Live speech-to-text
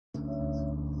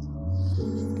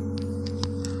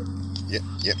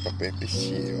My baby,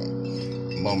 chill.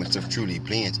 Moments of truly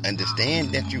blends.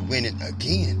 Understand that you're winning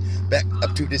again. Back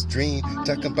up to this dream,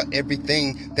 talking about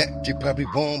everything that you probably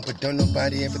want, but don't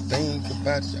nobody ever think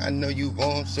about you. I know you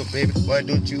want, so baby, why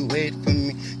don't you wait for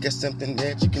me? Got something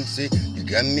that you can see. You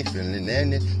got me feeling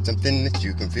and it, something that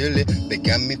you can feel it. They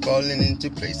got me falling into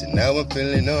place, and now I'm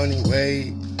feeling on the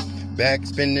way. Back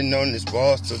spinning on this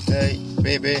wall so tight,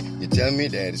 baby. You tell me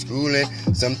that it's cooling.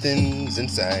 Something's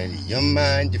inside of your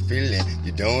mind, you're feeling.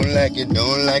 You don't like it,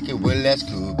 well that's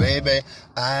cool, baby.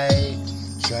 I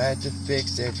tried to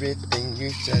fix everything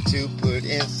you tried to put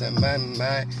inside my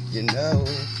mind, you know.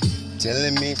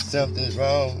 Telling me something's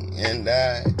wrong, and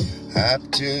I hop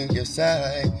to your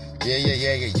side. Yeah,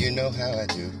 you know how I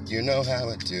do,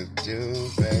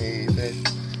 baby.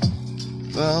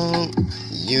 Oh,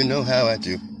 you know how I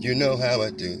do,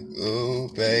 oh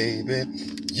baby,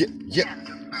 yeah,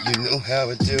 you know how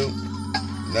I do.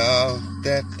 No,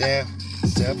 that damn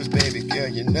selfish baby girl,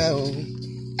 you know.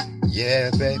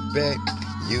 Yeah, baby,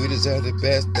 you deserve the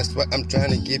best. That's why I'm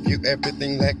trying to give you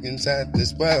everything like inside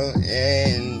this world.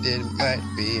 And it might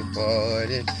be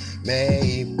important,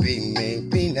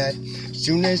 maybe not.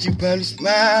 Soon as you probably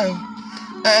smile,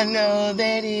 I know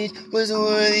that it was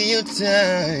worth your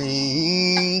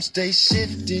time. Stay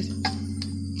shifted.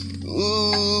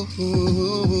 Ooh,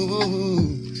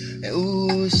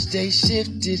 stay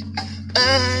shifted.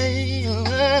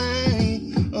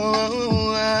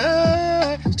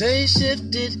 Stay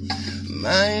shifted.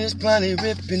 Mine is probably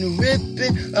ripping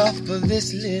off of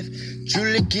this lift.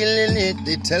 Truly killing it.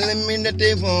 They telling me that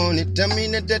they want it. Tell me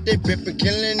that they ripping,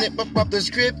 killing it. Pop the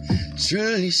script.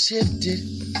 Truly shifted.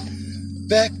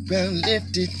 Background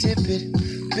lifted, dip it.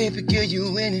 Baby girl,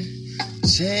 you winning.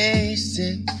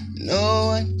 Chasing no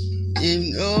one.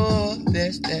 You know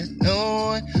there's no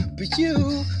one but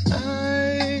you.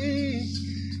 I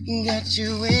got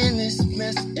you in this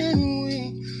mess, and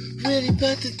we really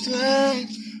about to thrive.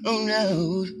 Oh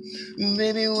no,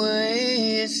 baby,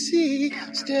 wait and see.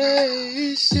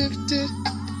 Stay shifted.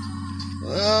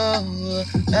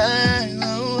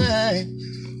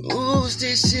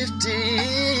 Stay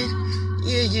shifted.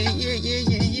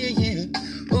 Yeah.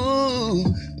 Ooh,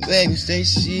 baby, stay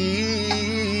shifted.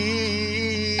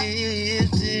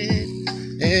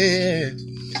 Yeah,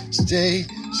 stay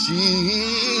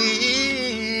shifted.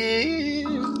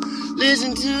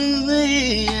 Listen to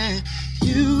me. Yeah.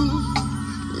 You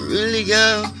really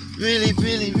got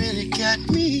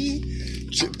me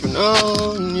tripping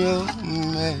on your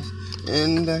mess,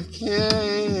 and I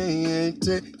can't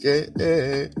take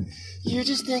it. You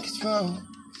just think it's wrong.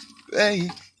 Hey,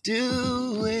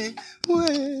 do it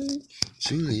when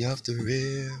truly off the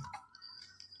real.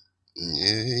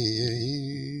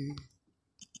 Yeah.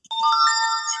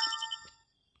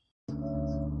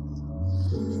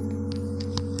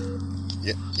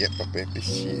 My baby,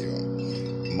 chill.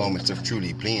 Moments of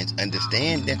truly blends.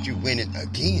 Understand that you're winning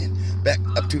again. Back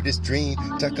up to this dream,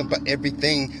 talking about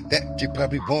everything that you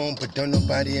probably want, but don't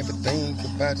nobody ever think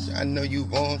about you. I know you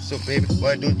want, so baby,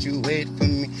 why don't you wait for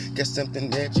me? Got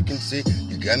something that you can see.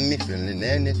 You got me feeling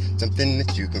and it, something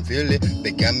that you can feel it.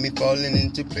 They got me falling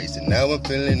into place, and now I'm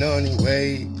feeling on the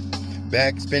way.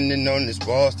 Back spinning on this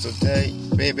wall so tight,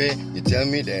 baby. You tell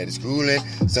me that it's cooling.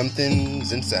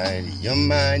 Something's inside of your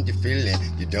mind, you're feeling.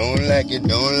 You don't like it,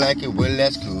 well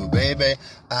that's cool, baby.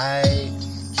 I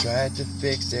tried to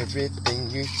fix everything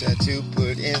you tried to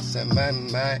put inside my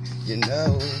mind, you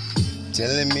know.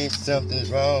 Telling me something's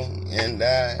wrong, and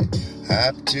I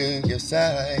hop to your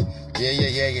side. Yeah,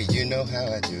 you know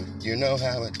how I do,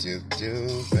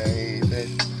 baby.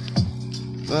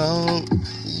 Oh,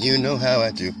 you know how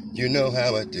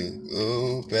I do,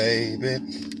 oh baby,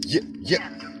 yeah,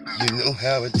 you know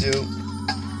how I do.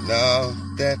 No,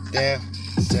 that damn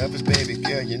selfish baby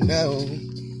girl, you know.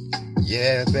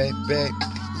 Yeah, baby,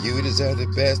 you deserve the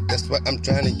best. That's why I'm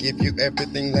trying to give you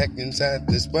everything like inside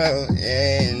this world.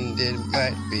 And it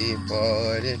might be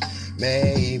important,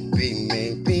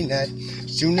 maybe not.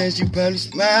 Soon as you probably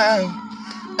smile,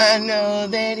 I know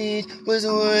that it was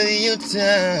worth your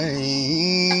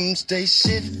time. Stay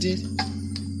shifted.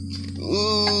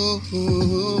 Ooh,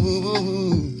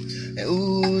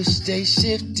 stay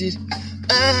shifted.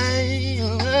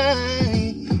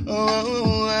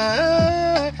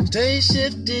 Stay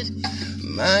shifted.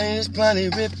 Mine is probably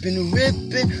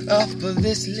ripping off of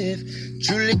this lift.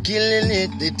 Truly killing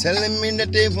it. They telling me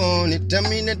that they want it. Tell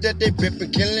me that they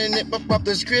ripping, killing it. Pop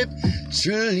the script.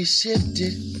 Truly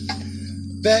shifted.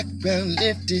 Background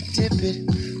lifted, dip it.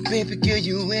 Baby girl,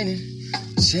 you winning.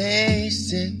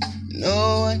 Chasing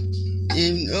no one.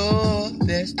 You know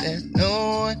there's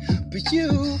no one but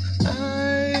you.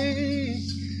 I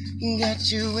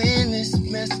got you in this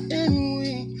mess, and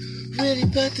we really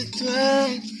about to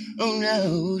thrive. Oh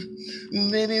no,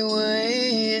 baby,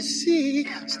 wait and see,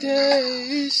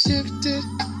 stay shifted.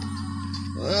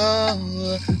 Oh,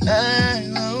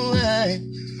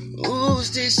 ooh,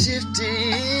 stay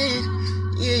shifted.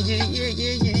 Yeah.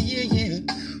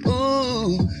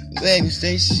 Ooh, baby,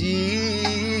 stay shifted.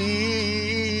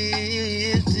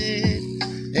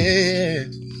 Yeah,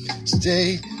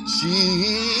 stay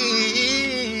shifted.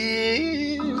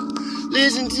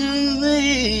 Listen to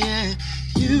me, yeah.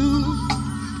 You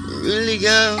really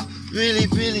got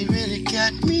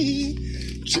me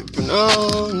tripping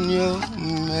on your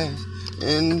mess,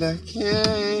 and I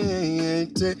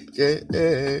can't take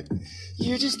it.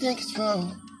 You just think it's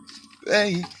wrong,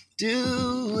 babe.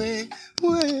 Do it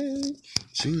when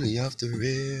truly off the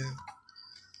rail.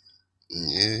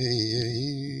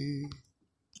 Yeah.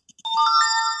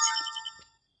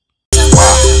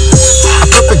 I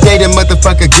propagated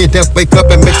motherfucker, get up, wake up,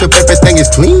 and make sure everything is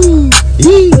clean.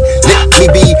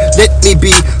 Let me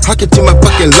be, harken to my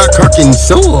fucking luck, harken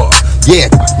sore. Yeah,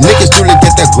 niggas truly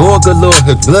get that gore galore,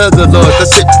 cause blood galore, that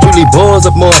shit truly boils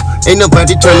up more. Ain't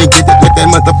nobody trying to get it like that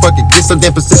motherfucker get so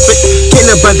damn specific. Can't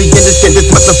nobody understand this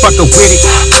motherfucker with it.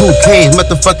 Who cares,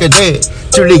 motherfucker dead.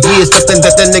 Truly is something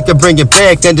that nigga bringing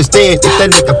back. Understand if that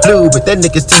nigga flew, but that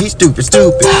nigga see he's stupid.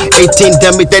 18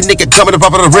 dummy, that nigga coming up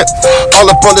off of the rip. All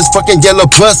up on this fucking yellow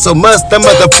bus, so that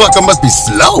motherfucker must be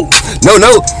slow. No,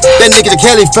 that nigga the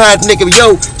Calified nigga,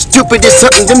 yo. Stupid is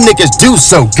something them niggas do,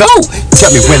 so go. Tell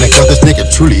me when I got this nigga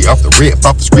truly off the rip,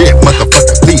 off the script.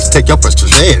 Motherfucker, please take your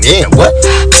prescription. And what?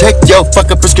 Take your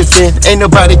fucking prescription. Ain't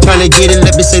nobody trying to get it,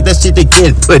 let me say that shit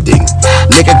again. Pudding,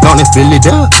 nigga gonna fill it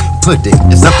up. Pudding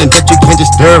is something that you can't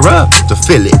just stir up to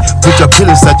fill it. Put your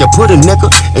pill inside your pudding, nigga,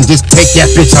 and just take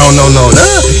that bitch on up.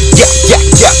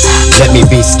 Yeah. Let me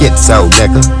be schizo,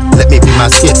 nigga. Let me be my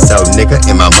schizo, nigga,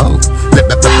 in my mode. Let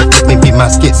me be my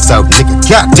schizo, nigga.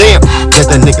 Goddamn, let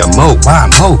that nigga mow. Why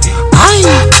mow? I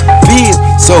feel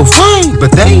so fine,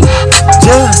 but they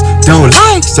just don't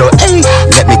like. So, hey,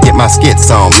 let me get my skits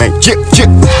on, man.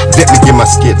 Let me get my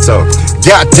skits on.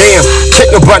 Goddamn,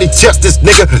 can't nobody touch this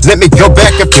nigga. Let me go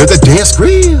back up to the dance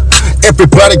grill.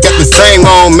 Everybody got the same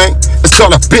on, man. It's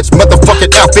called a bitch motherfucking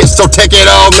outfit, so take it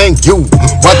all, man. You,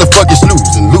 why the fuck is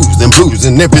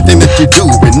losing everything that you do,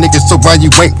 and niggas, so why you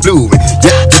ain't fluent?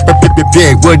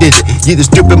 Yeah, what is it? You the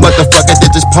stupid motherfucker that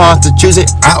just paused to choose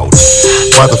it out.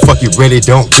 Why the fuck you really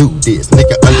don't do this?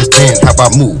 Nigga, understand how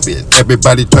I move it.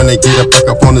 Everybody trying to get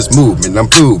up on this movement, I'm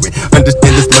proving.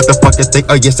 Understand this motherfucker think,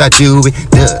 oh yes I do it.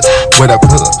 Does what up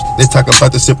cuz? They talk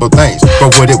about the simple things for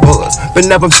what it was. But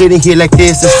now I'm sitting here like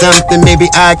this or something, maybe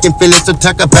I can feel it. So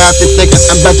talk about this nigga,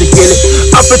 I'm about to kill it.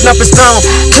 Up and strong.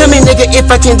 Tell me nigga if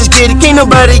I can just get it. Can't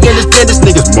nobody understand this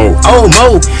nigga's mo. Oh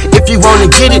mo. If you wanna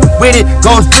get it with it,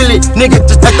 gon' feel it. Nigga,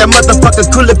 just like that motherfucker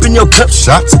cool up in your cup.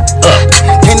 Shots up.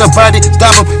 Can't nobody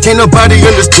stop him. Can't nobody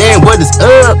understand what is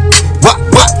up. What?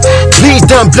 Please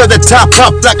don't blow the top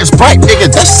off like a Sprite, nigga.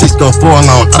 That shit's gon' fall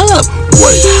on up.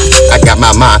 Wait, I got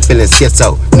my mind feeling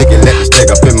schizo. Nigga, let me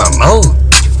stick up in my mode.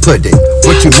 Pudding,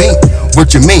 what you mean?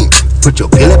 What you mean? Put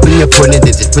your pill up in your pudding, then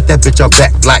just put that bitch on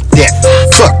back like that.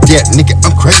 Fuck that, nigga,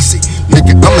 I'm crazy.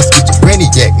 Nigga, I'm a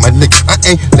schizophreniac, my nigga. I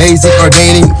ain't lazy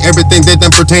ordaining everything that I'm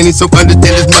pertaining. So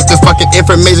understand this motherfucking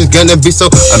information's gonna be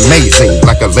so amazing,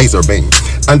 like a laser beam.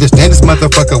 Understand this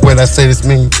motherfucker when I say this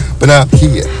mean. But I'm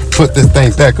here, put this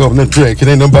thing back on the track.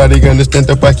 Ain't nobody gonna understand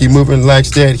the bike moving like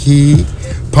that. He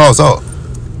pause off.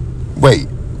 Wait,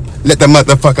 let the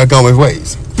motherfucker go his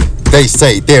ways. They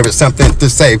say there is something to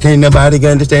say. Can't nobody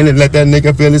understand it. Let that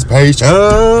nigga feel his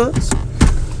patience.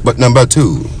 But number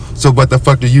two, so what the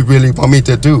fuck do you really want me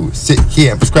to do? Sit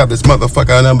here and prescribe this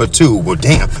motherfucker number two. Well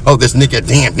damn, oh this nigga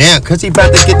damn, cause he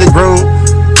about to get this room.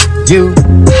 You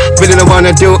really don't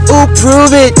wanna do it, ooh,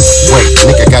 prove it. Wait,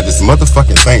 nigga got this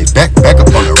motherfucking thing back up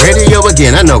on the radio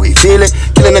again. I know he feel it,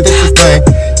 killing it, this thing.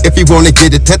 If he wanna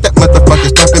get it, tell that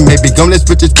motherfucker stop and maybe gonna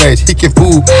switch his place. He can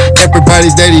fool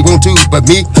everybody that he want to, but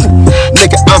me,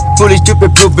 nigga, I'm fully stupid,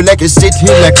 proven I can sit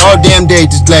here like all damn day,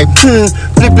 just like, flip,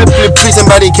 please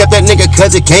somebody kept that nigga,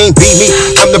 cause it can't be me.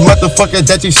 I'm the motherfucker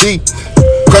that you see,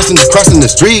 crossing the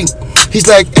street. He's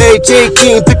like, hey, J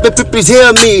King, please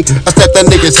help me. I slapped that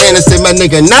nigga's hand and said, my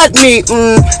nigga, not me.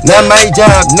 Not my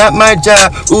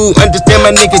job. Ooh, understand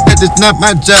my nigga, that is not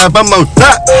my job. I'm on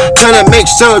top, trying to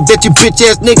make sure that you bitch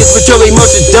ass niggas with your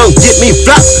emotions don't get me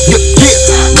flopped. Yeah.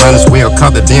 Might as well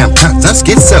call the damn cops. I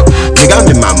schizo, nigga, I'm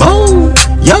in my mode.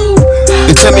 Yo,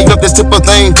 they tell me up the simple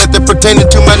things that they're pertaining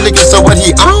to my nigga. So what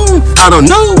he on? I don't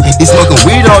know. He smoking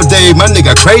weed all day, my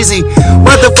nigga crazy.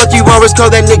 Why the fuck you always call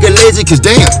that nigga lazy? Cause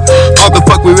damn, all the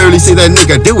fuck we really see that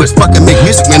nigga do is fucking make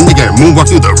music, man, nigga moonwalk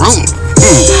through the room.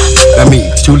 I mean,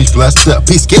 truly blessed up,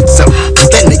 peace get so. Cause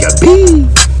that nigga be.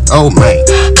 Oh man,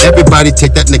 everybody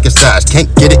take that nigga size. Can't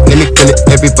get it, let me feel it.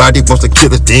 Everybody wants to kill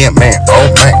this damn man.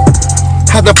 Oh man,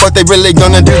 how the fuck they really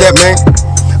gonna do that, man?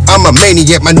 I'm a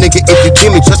maniac, my nigga. If you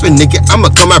kill me, trust me, nigga,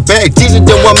 I'ma come right back. Jesus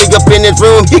don't want me up in this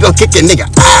room, he gon' kick a nigga.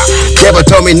 Devil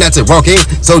told me not to walk in,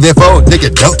 so therefore,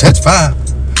 nigga, don't touch fire.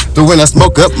 So when I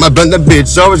smoke up, my blunt, the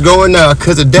bitch always going out.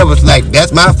 Cause the devil's like,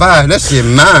 that's my fire, that shit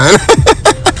mine.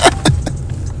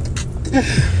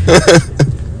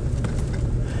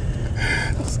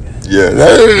 Yeah,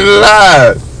 that is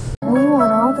live. We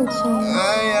want all the change.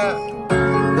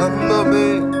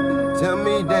 Bumblebee, tell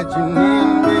me that you need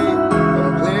me.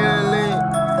 I'm clearly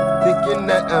thinking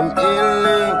that I'm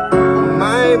ailing.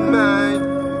 My mind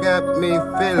got me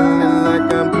feeling like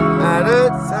I'm out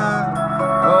of time.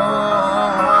 Oh,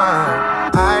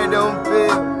 I don't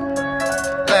feel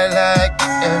like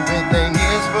everything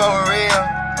is for real,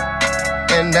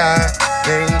 and I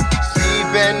can't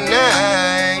sleep at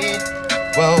night.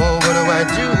 Whoa, what do I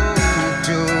do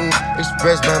to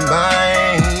express my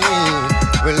mind?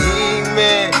 Relieve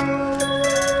me,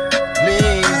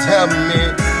 please help me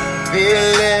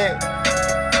feel it.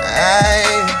 I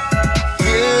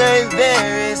feel like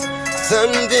there is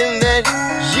something that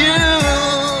you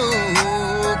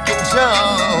can show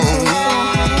me.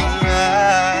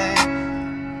 I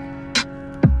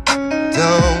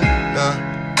don't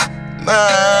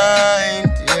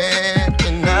mind it,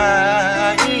 and I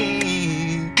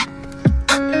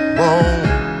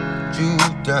want you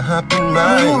to hop in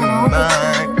my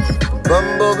mind.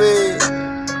 Bumblebee,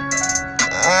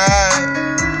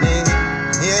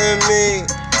 hear me.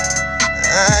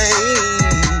 I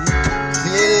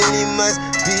clearly must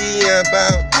be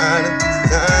about out of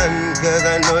time, cause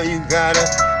I know you gotta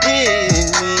hear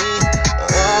me.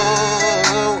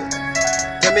 Oh,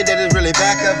 tell me that it's really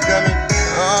back up coming.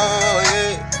 Oh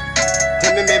yeah,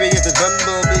 tell me maybe it's the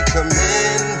bumblebee coming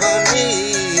for me.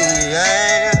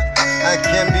 Yeah, I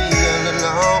can't be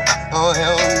alone. Oh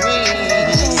help me.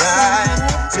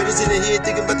 I should have sitting here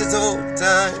thinking about this whole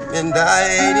time, and I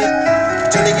hate it.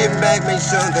 Trying to get back, make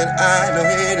sure that I don't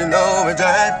hit an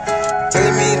overdrive.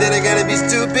 Telling me that I gotta be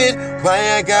stupid, why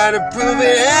I gotta prove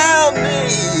it? Help me.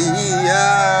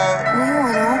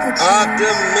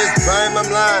 Optimus Prime, I'm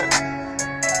lying.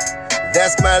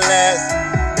 That's my last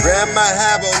breath I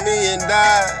have on me, and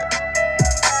I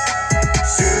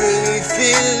truly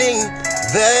feeling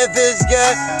that there's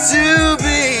got to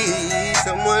be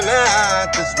someone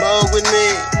out to smoke with me.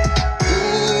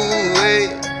 Ooh,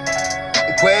 wait,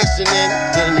 I'm questioning,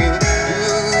 can you do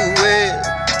it?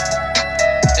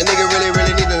 A nigga really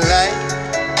need a light.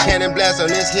 Cannon blast on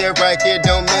this here right here.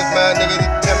 Don't miss my nigga.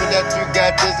 Tell me that you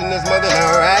got this in this mother,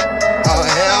 alright? Oh,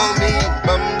 help me,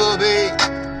 Bumblebee.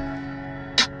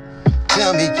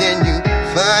 Tell me, can you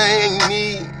find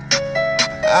me?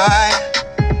 I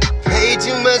paid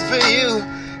too much for you.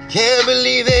 Can't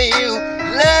believe that you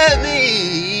love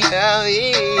me out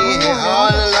here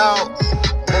all alone.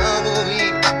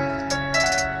 Bumblebee,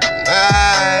 I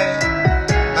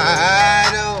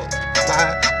know my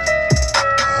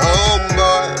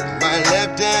homeboy, my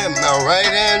left hand, my right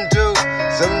hand too.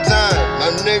 Sometimes my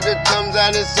nigga comes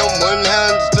out in someone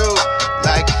hands too.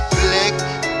 Like flick,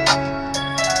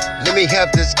 let me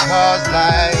have this cause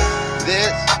like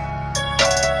this.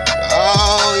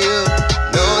 Oh, you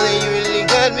know that you really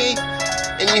got me,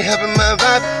 and you helping my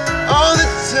vibe all the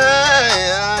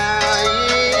time.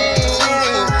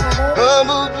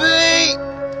 Bumblebee,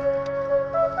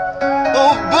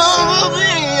 oh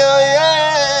Bumblebee, oh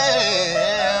yeah.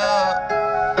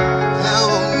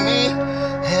 Help me,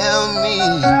 help me,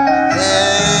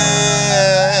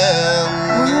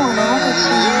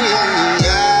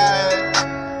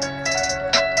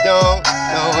 I don't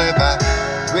know if I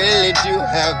really do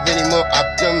have any more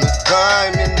Optimus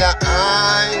Prime, and that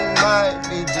I might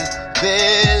be just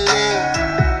feeling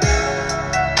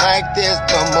like there's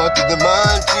no more to the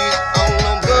munchies. Oh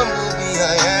no, Bumblebee,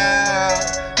 yeah.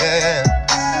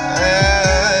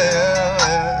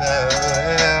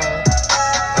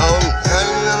 Oh,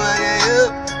 nobody you.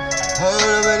 Oh,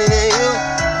 nobody than you.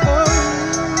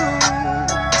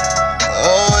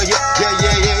 Oh, yeah.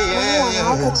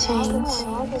 All the change.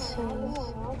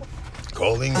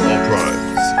 Calling all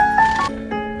primes.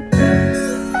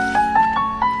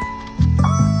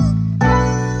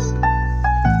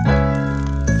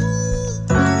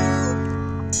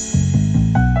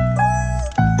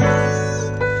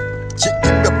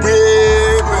 Chicken the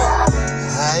bread.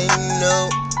 I know,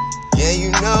 yeah, you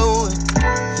know it.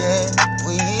 Yeah,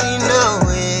 we know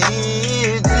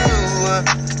it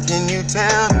too. Can you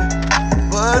tell me?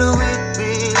 What are we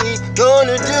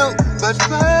gonna do? But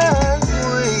first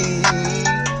we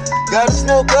gotta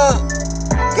smoke up, and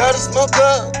we gotta smoke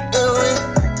up.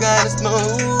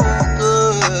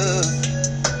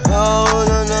 Oh,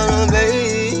 no,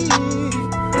 baby.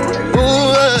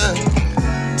 Ooh,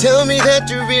 tell me that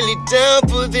you're really down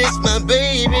for this, my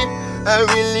baby. I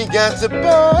really got to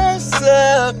boss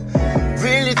up.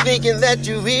 Really thinking that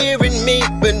you're hearing me,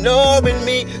 but ignoring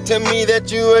me. Tell me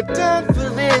that you are down for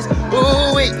this.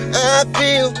 Ooh, I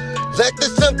feel like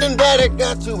there's something that I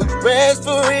got to express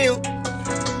for real.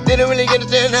 Didn't really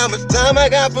understand how much time I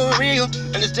got for real.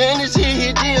 Understand this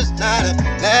here deal started.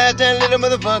 Last that little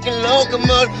motherfucking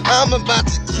locomotive. I'm about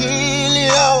to kill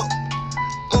it all.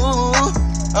 Ooh,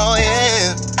 oh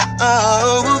yeah.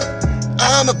 Oh,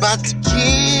 I'm about to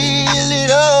kill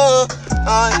it all.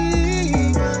 Oh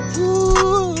yeah.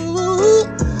 Ooh,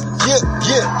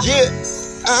 yeah.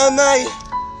 I might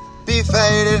be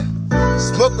faded,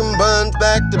 smoking buns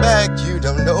back to back. You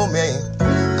don't know me.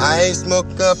 I ain't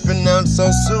smoke up and down so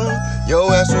soon.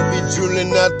 Your ass will be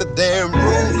drooling out the damn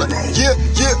room. Like, yeah.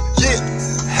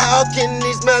 How can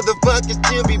these motherfuckers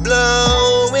still be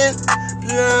blowing?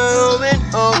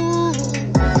 Oh,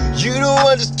 you don't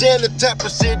understand the type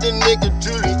of shit that nigga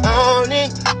truly on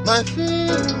it, my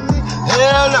friend.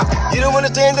 Hell no, you don't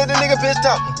understand that the nigga pissed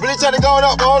off. Really trying to go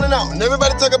off, on and on. And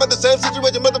everybody talk about the same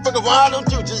situation, motherfucker. Why don't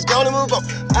you just go and move on?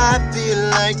 I feel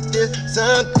like there's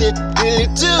something really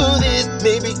to this.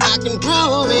 Maybe I can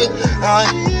prove it. Oh,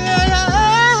 yeah.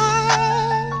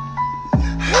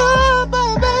 Oh,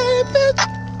 baby.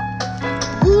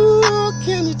 Ooh,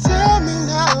 can you tell me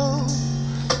now?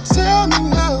 Tell me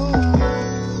now.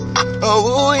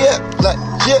 Oh, yeah. Like,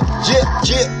 yeah.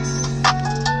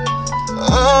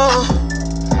 Oh.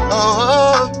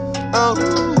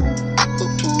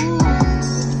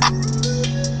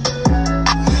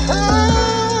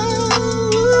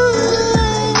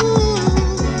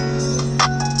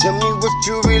 Tell me what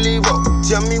you really want.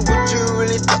 Tell me what you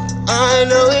really thought. I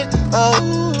know it.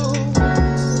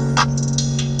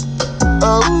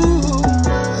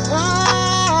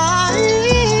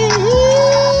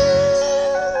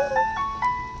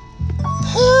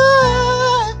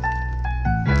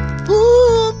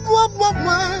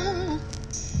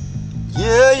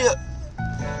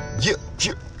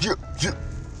 Yeah.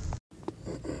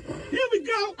 Here we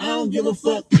go. I don't give a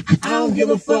fuck.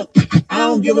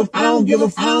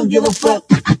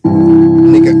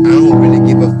 Nigga, I don't really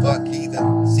give a fuck either.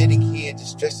 Sitting here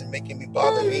just stressing, making me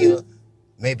bother me.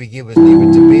 Maybe it was Leave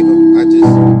It to Beaver. I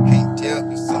just can't tell,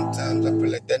 cause sometimes I feel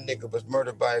like that nigga was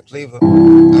murdered by a cleaver.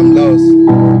 I'm lost,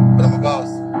 but I'm a boss.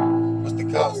 What's the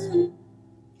cost?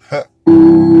 Huh.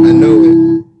 I know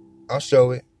it. I'll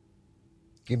show it.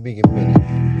 Give me a minute.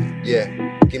 Yeah,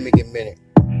 give me a minute.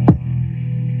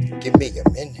 Give me a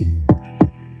minute.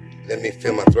 Let me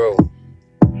feel my throat.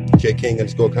 J King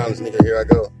 _ Collins, nigga, here I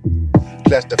go.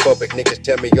 Claustrophobic niggas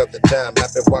tell me all the time.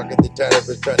 I've been walking the tires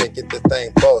trying to get the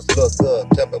thing boss. Look up,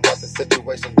 tell me about the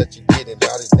situation that you get in.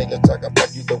 All these niggas talking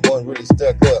about you the one really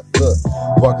stuck up. Look,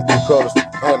 walking through colors,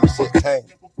 all me shit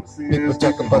tank. People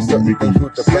talking about certain things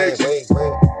with the brain. Wait.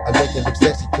 I make it look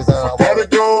sexy cause I don't want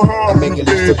it. I make it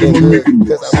look so good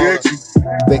cause I want it.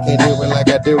 They can't do it like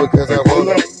I do it cause I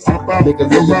want it. Nigga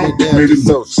look at me down, just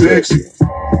so sexy.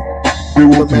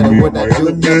 No matter what I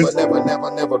do, never.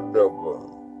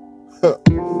 Huh.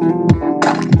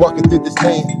 Walking through this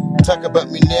thing, talk about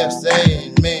me now,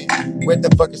 saying, man, where the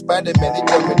fuck is Spider-Man? They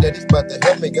tell me that he's about to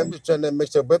help me. I'm just trying to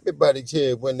make sure everybody's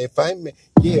here when they find me.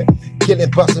 Yeah, killing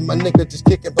boxing, my nigga just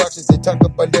kicking boxes. They talk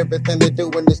about everything they do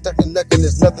when they stuck and looking.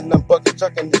 There's nothing I'm bucking,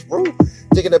 chucking this room.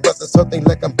 Thinking about this whole thing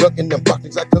like I'm bucking them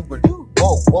boxes I could do.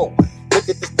 Whoa. Look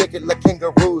at this nigga like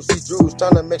kangaroos. He drews,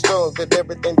 trying to make sure that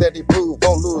everything that he proved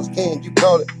won't lose. Can you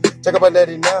call it? Talk about let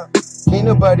it now. Can't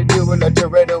nobody do it like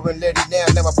Toretto and let it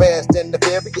down. Now I'm fast and the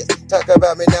furious. Talk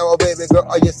about me now, oh baby girl.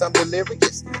 Oh yes, I'm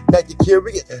delirious. Now you're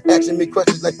curious. Asking me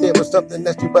questions like there was something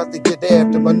that you about to get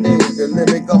after. My nigga, let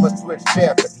me go and switch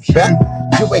chapter. Back,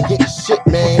 you ain't getting shit,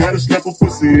 man. Gotta slap a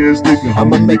pussy ass nigga.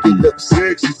 I'ma make it look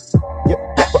sexy. Yep,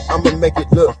 but I'ma make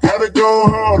it look. Gotta go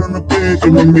hard on the bitch.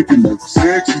 I'ma make it look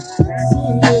sexy.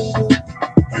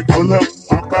 I pull up,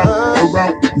 pop out,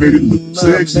 around, made it look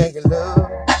sexy.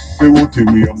 They won't take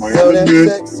me on my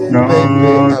element.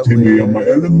 Nah, take me on my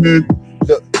element.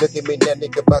 Look at me now,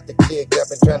 nigga, about to kick up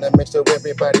and trying to make sure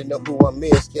everybody know who I'm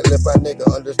is. Kill if my nigga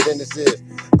understand this is.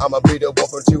 I'ma be the one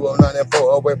from 209 and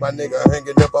 408, my nigga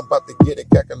hanging up. I'm about to get it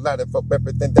calculated for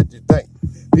everything that you think.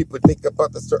 People think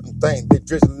about a certain thing, they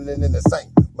drizzling in the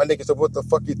same. My nigga, so what the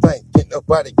fuck you think? Can't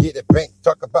nobody get it bank.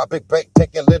 Talk about big bank,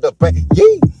 taking little bank.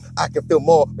 Yeah, I can feel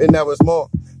more, and now it's more.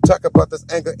 Talk about this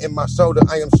anger in my shoulder,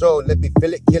 I am sure. Let me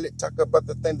feel it, kill it. Talk about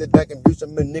the thing that I can use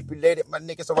and manipulate it, my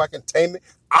nigga, so I can tame it.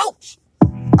 Ouch!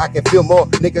 I can feel more,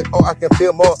 nigga, oh, I can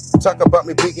feel more. Talk about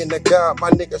me being the God,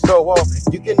 my nigga, show off.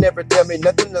 You can never tell me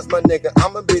nothing else, my nigga.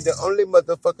 I'ma be the only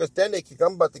motherfucker standing,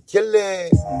 I'm about to kill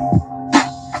it.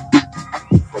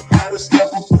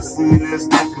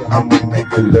 I'ma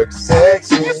make it look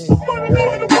sexy. No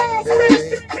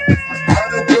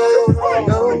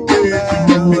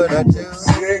matter what I do,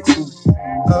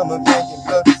 I'ma make it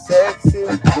look sexy.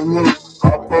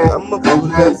 I'ma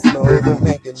pull up slow to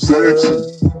make it look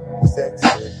sexy.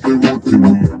 They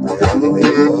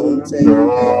won't take me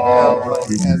out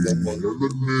as a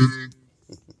minute.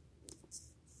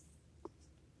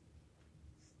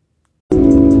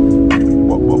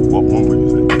 What were you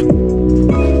saying?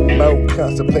 About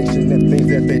contemplation and things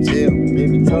that they tell.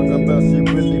 Baby, talking about shit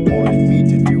really wanted me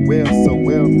to do well, so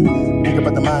well. Think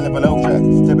about the mind of an old track.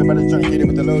 Everybody trying to get it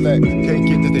with the low lag. Can't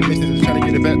get this, they miss it, just trying to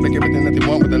get it back. Make everything that they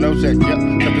want with the no shack. Yep,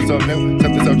 something so new,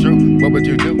 something so true. What would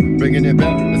you do? Bringing it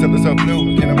back, it's something so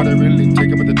blue. Can't nobody really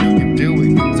take it what to do, you do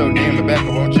it. So damn, the back,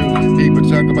 I won't you. People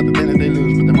talk about the thing that they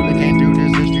lose, but they really can't do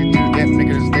this. If you do that,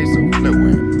 niggas stay so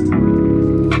fluid.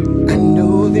 I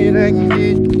know that I can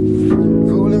get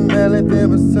fooling mad if there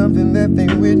was something that they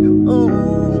with. Oh,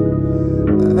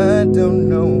 I don't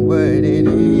know what it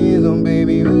is, oh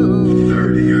baby.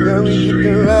 Ooh, can we get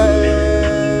the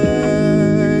rise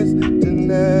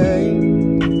tonight?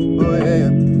 Oh yeah,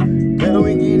 can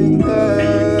we get it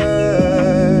high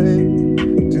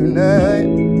tonight?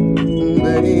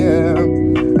 Baby, yeah,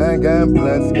 I got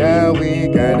blood sky, we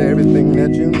got everything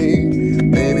that you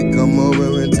need. Baby, come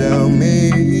over and tell me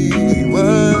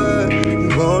what you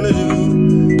wanna do.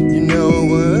 You know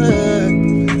what?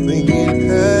 We get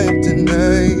high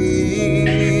tonight.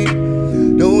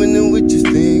 Knowing what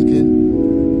you're thinking.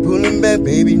 Pulling back,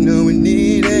 baby, know we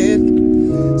need it.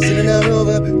 Sitting out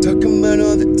over, talking about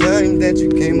all the time that you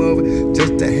came over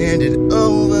just to hand it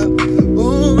over.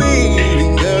 Ooh,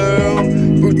 baby, girl,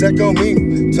 protect on me.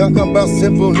 Talking about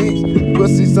simple needs.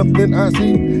 Pussy, something I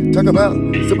see. Talk about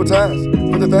simple ties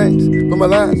for the things, for my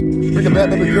lives. Bring it back,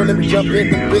 baby girl, let me jump in.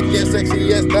 The big ass,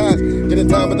 sexy ass thighs. Get in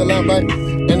time with the line bite.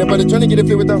 Ain't nobody trying to get it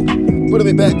fluid though. Pulling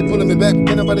me back, pulling me back.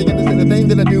 Ain't nobody understand the thing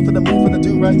that I do for the move, for the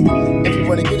two right. If you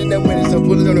wanna get in there with it, so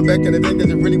pull it on the back of the thing that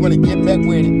you really wanna get back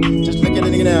with it. Just look at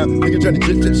it now, we can try to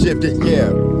shift it,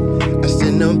 yeah. I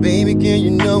said, no, baby girl,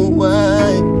 you know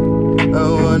why I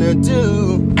wanna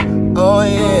do, oh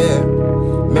yeah.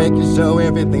 Making sure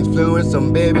everything's fluid, so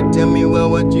baby, tell me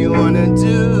what you wanna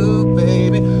do,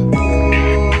 baby. Ooh,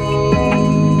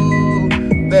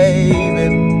 baby,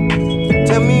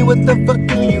 tell me what the fuck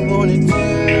do you wanna do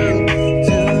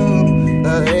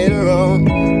later on.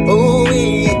 Oh,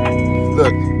 yeah.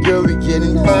 Look, girl, we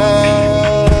getting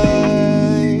high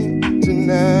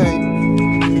tonight.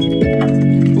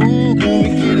 Ooh, girl, we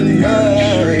getting high.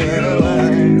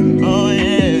 Oh,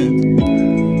 yeah.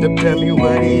 Tell me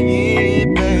what it is,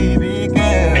 baby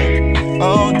girl.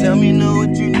 Oh, tell me know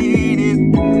what you needed.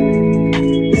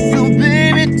 So,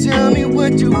 baby, tell me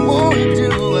what you want to do.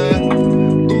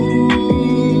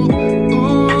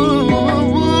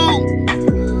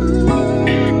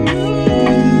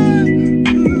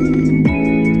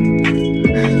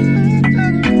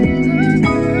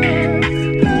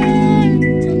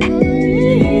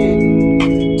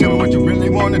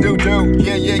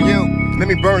 Let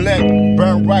me burn left,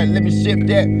 burn right, let me shift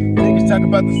that. Niggas talk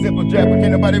about the simple jack, but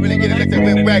can't nobody really get it like they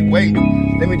went back. Wait,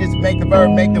 let me just make the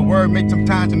verb, make the word, make some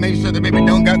time to make sure that baby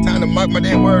don't got time to mark my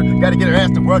damn word. Gotta get her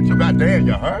ass to work, you goddamn,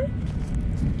 you heard?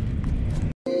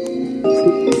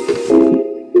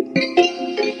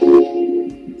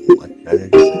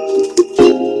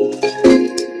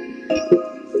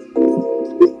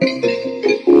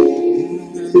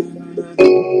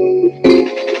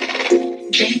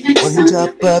 On top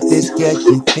of this, girl,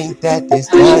 you think that this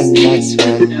time,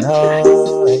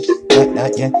 but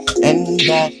not yet. And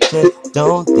I just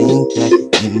don't think that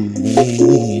you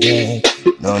need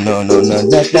it. No, not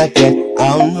yet. I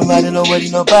don't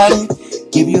nobody,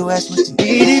 give you ass what you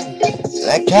needed,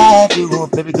 like I do.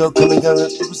 Baby, go, come and go,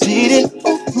 proceeding.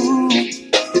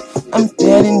 I'm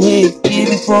standing here,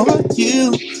 ready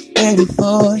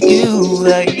for you,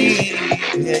 like,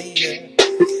 yeah.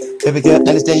 Baby girl,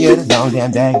 understand you're the long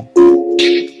damn day.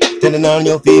 Standing on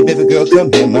your feet, baby girl,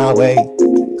 come here my way.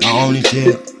 Go on and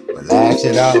chill, relax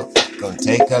it off. Gonna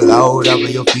take a load off of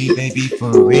your feet, baby,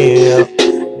 for real.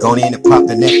 Going in and pop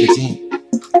the nicotine.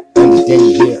 Understand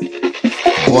you here.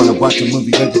 Wanna watch a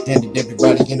movie, understand that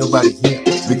everybody, ain't nobody here.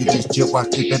 We can just chill,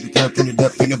 watch this, baby girl, turn it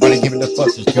up. Ain't nobody giving a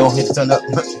fuck, just go ahead and turn up.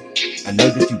 I know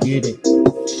that you get it.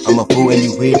 I'm a fool and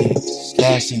you with it.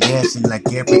 Slashing, gassing like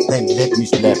everything. Let me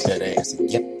slap that ass.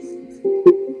 Yep. I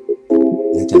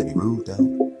ain't trying to be rude though.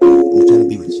 I'm trying to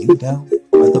be with you though.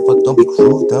 Motherfucker, don't be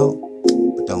cruel though.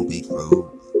 But don't be cruel.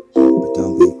 But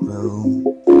don't be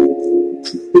cruel.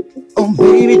 Oh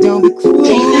baby, don't be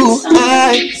cruel.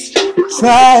 I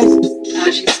tried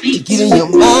to get in your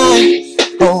mind.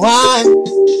 Oh, I'm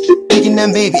thinking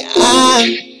that baby I'm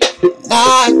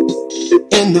not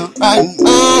in the right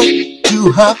mind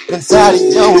to hop inside of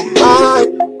your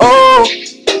mind. Oh,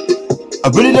 I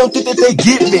really don't think that they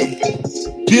get me.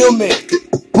 Feel me?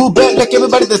 Pull back like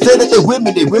everybody that said that they with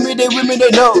me. They with me, they with me, they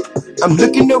know. I'm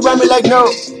looking around me like no.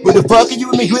 What the fuck are you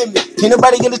with me with me? Can't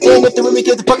nobody understand if they with me,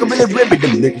 cause the fuck I'm really with me.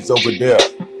 Them niggas over there.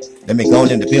 Let me go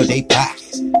in to build they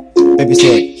pockets. Baby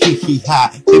said, hee hee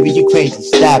ha. Baby, you crazy,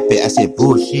 stop it. I said,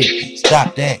 bullshit,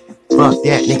 stop that. Fuck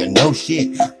that, nigga, no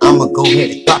shit. I'ma go ahead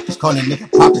and pop this corner, nigga.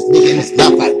 Pop this nigga in his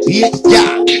mouth like, bitch,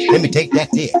 yeah. Let me take that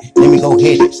there. Let me go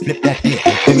ahead and flip that there.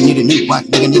 Baby, need a new watch,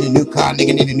 nigga, need a new car,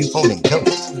 nigga, need a new phone and go.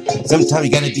 Sometimes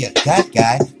you gotta be a bad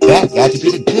guy to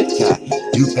be the good guy.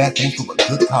 Do bad things for a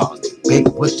good cause. Baby,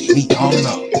 what do we all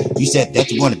know? You said that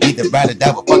you wanna be the ride or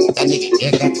die, but fuck that nigga,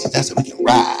 yeah, that's so we can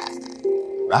ride.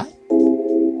 Right?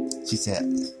 She said,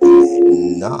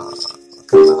 nah,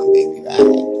 come on, baby, right?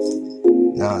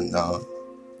 No.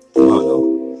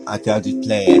 I thought you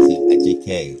play at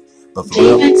JK. But for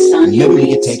real, maybe we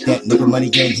can take that nigga money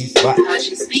game his spot. Fuck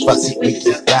it, we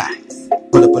just die.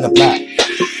 Pull up on the block.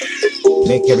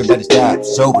 Make everybody stop.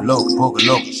 Sober, local, poker,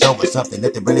 local. Show us something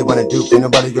that they really wanna do. Ain't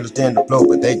nobody gonna stand the flow,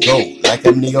 but they go like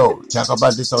I'm the old. Talk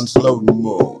about this on slow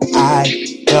mo. I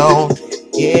don't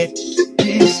get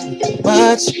this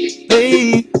much,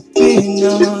 baby,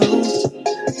 no.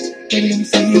 Baby, let me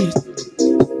see it.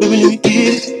 Baby, let me get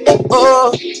it.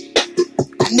 Oh, a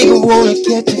nigga wanna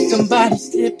catch somebody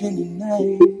slipping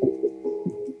tonight.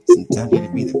 Sometimes you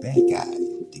gotta be the bad guy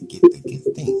to get the good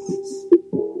things.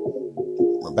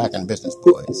 We're back in business,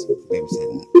 boys. Baby said,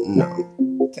 no.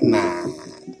 Come on.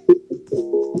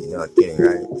 You know I'm kidding,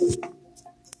 right?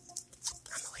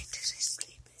 I'm awake till she's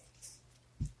sleeping.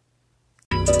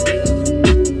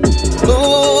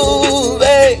 Ooh,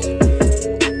 baby.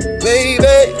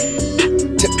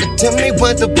 Tell me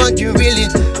what the fuck you really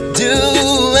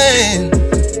doing.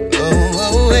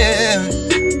 Oh, yeah.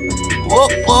 Oh,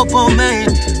 man.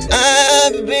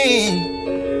 I've been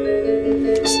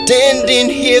standing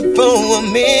here for a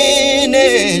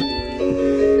minute,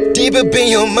 deep up in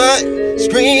your mind,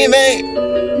 screaming.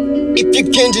 If you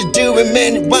can just do it,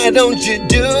 man, why don't you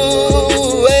do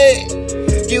it?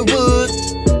 You would.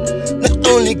 Not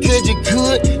only could you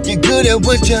could, you're good at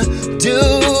what you're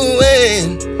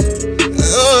doing.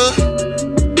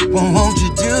 Won't you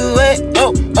do it?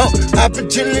 Oh, I've been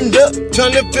chilling up,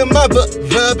 trying to feel my butt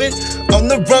rubbing on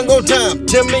the wrong old time.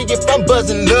 Tell me if I'm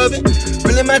buzzing, loving.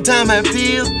 Really my time I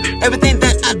feel. Everything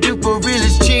that I do for real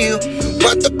is chill.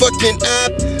 What the fuck can I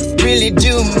really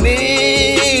do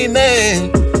me,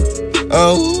 man?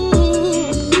 Oh,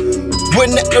 we're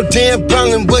not no damn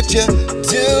problem what you're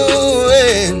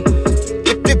doing.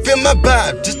 If you feel my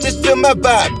vibe, just feel my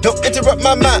vibe. Don't interrupt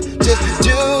my mind, just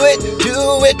do it.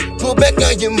 Pull back,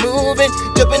 are you moving?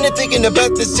 Jumping and thinking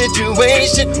about the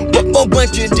situation.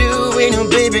 What you doing, oh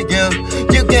baby girl?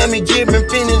 You got me giving,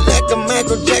 feeling like a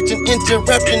Michael Jackson,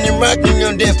 interrupting and rocking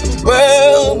your damn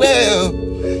world. Well,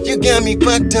 you got me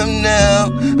fucked up now.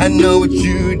 I know what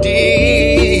you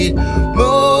did.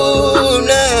 Move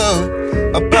now,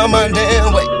 about my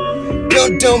damn way. Girl,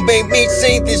 don't make me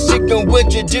say this shit, girl,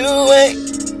 what you doing?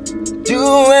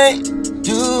 Do it.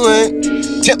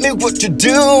 Tell me what you're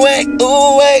doing.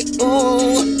 Ooh.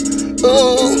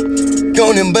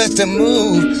 Go and bust a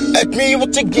move. Ask me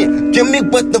what you get. Tell me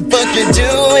what the fuck you're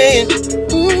doing.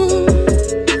 Ooh.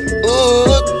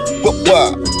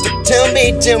 What? Tell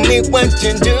me what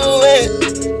you're doing.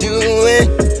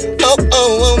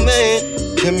 Oh, man.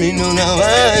 Tell me no now I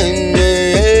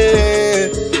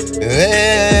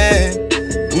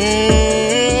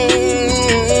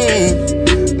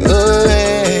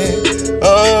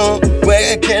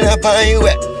where can I find you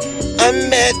at?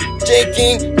 I'm at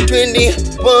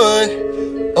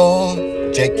JKing21. Oh,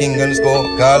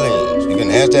 JKing_Collins. You can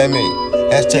hashtag me.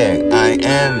 Hashtag I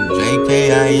am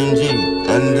JKING.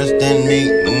 Understand me?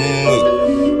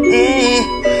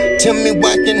 Tell me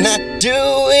why can I do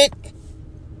it?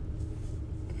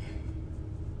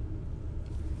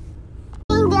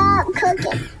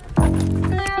 Cooking.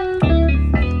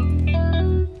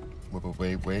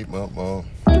 Wait, more.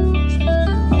 I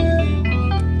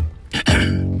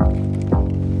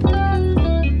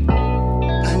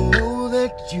know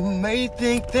that you may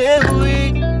think that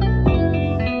we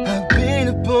have been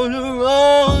upon the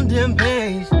wrong some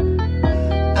pace.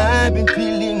 I've been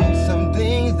feeling some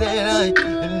things that I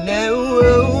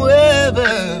never ever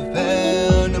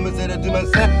felt. I'ma say that to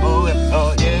myself,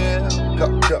 oh yeah.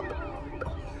 Go.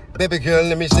 Baby girl,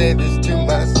 let me say this to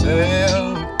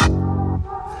myself.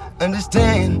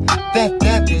 Understand that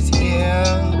death is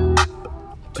here.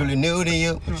 Truly new to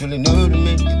you, truly new to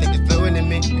me. You think it's fluent in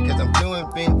me because I'm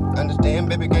fluent in me. Understand,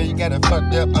 baby girl, you got it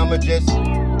fucked up. I'ma just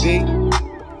be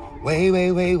way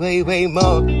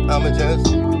more. I'ma just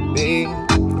be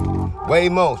way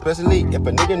more, especially if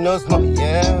a nigga knows more.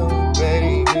 Yeah,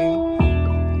 baby.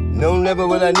 No, never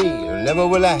will I need, never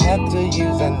will I have to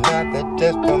use another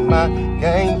test for my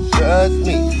game. Trust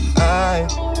me, I'm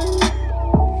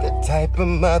the type of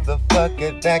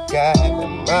motherfucker that got a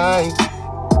mind.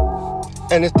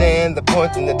 Understand the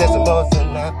points and the decimals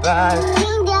in that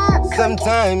vibe.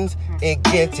 Sometimes it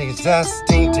gets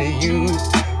exhausting to use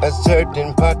a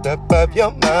certain part of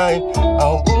your mind.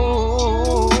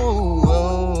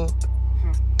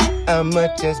 I'ma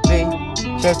just be,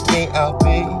 trust me, I'll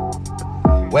be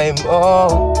way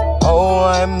more. Oh,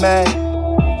 I'm mad,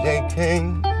 J.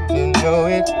 King, you know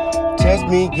it. Trust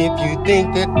me if you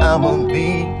think that I'ma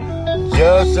be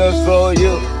just as for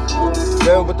you.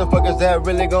 Girl, what the fuck is that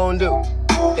really gonna do?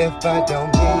 If I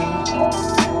don't mean,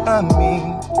 I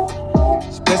mean.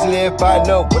 Especially if I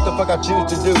know what the fuck I choose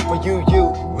to do for you.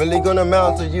 You really gonna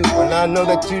amount to you. And I know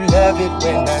that you love it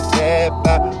when I step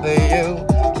out for you.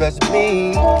 Trust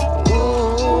me,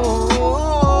 ooh,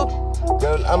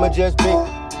 girl, I'ma just be.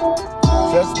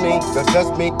 Trust me, girl,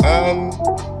 trust me, I'm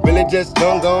really just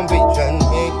gonna be. Trust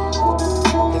me,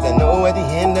 cause I know at the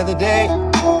end of the day,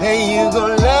 hey, you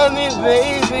gon' love me,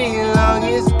 baby, long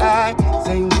as I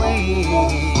say we.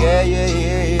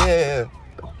 Yeah.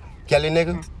 Kelly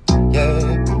nigga,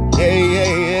 yeah.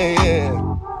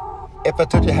 If I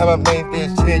told you how I made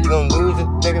this shit, you gon' lose it,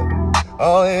 nigga.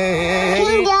 Oh,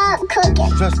 yeah.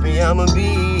 Trust me, I'ma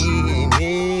be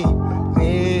me.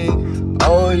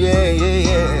 Oh,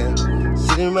 yeah.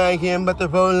 Sitting right here, I'm about to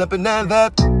roll up another.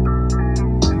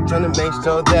 Trying to make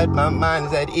sure that my mind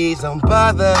is at ease, don't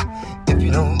bother. If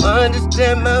you don't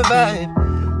understand my vibe,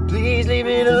 please leave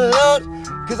it alone.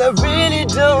 Cause I really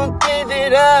don't think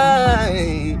that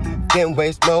I can't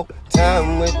waste more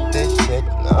time with this shit,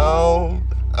 no.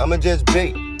 I'ma just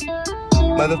be.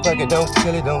 Motherfucker, don't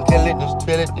kill it, just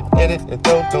feel it, hit it, and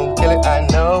don't kill it, I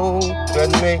know,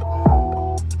 trust me,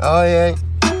 oh yeah.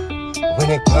 When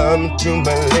it comes to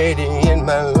my lady in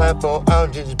my life, oh, I'll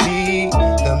just be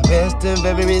the best of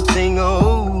everything,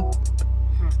 oh.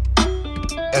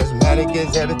 Asthmatic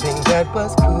is everything that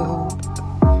was cool.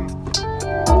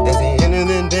 At the end of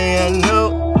the day, I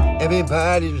know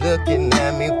everybody's looking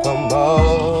at me for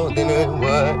more than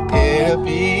what it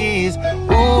appears.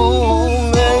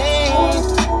 Ooh, man.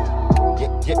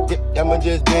 Yeah, I'ma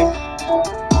just be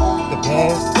the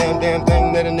best damn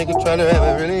thing that a nigga tryna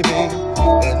ever really be.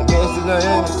 And the best as I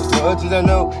am, as much as I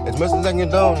know, as much as I can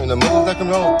do, and as much as I can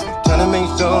roll. Tryna make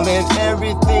sure that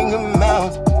everything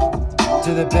amounts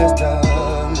to the best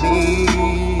of me.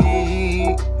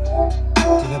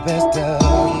 To the best of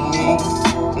me.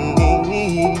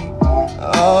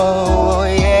 Oh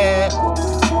yeah.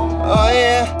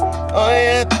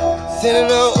 Sitting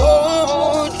on,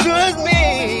 oh, trust me.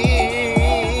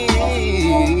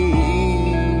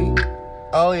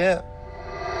 Oh yeah.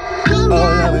 Oh,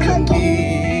 loving me.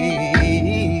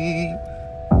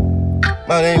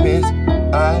 My name is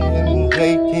I am J.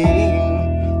 King.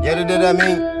 Yeah, that I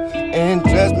mean. And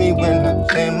trust me when I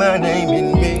say my name,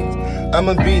 it means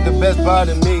I'ma be the best part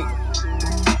of me.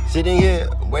 Sitting here,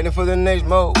 waiting for the next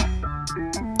mode.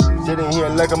 Sitting here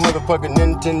like a motherfucking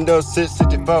Nintendo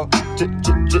 64.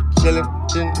 Chillin'.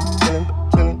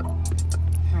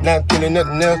 Not killing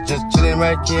nothing else, just chillin'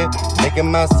 right here.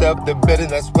 Making myself the better,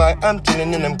 that's why I'm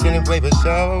chillin' and I'm killing flavor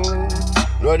show.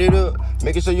 Load it up,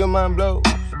 making sure your mind blows.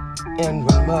 And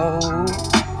remote.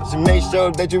 So make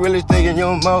sure that you really stay in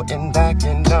your mode and back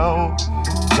and don't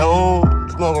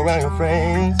smoke around your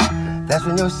friends. That's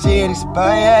when your shit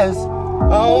expires.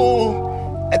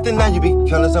 Oh, at the night you be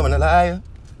calling someone a liar.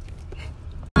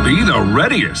 Be the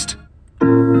readiest.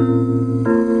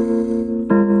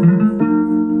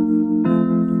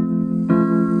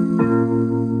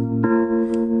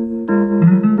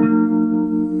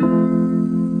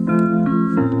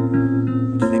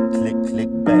 Click,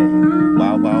 bang.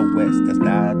 Wild, wild west, that's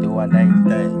how I do our name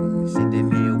thing.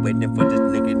 Sitting here waiting for this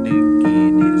nigga to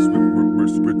get his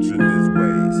restriction his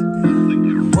ways.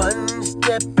 One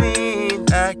step in,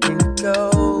 I can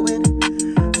go in.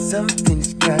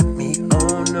 Something's got me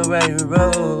on the right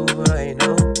road, I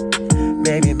know.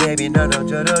 Maybe, no,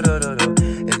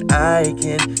 and I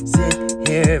can sit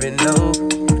here and know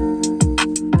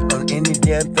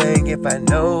damn thing if I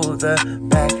know the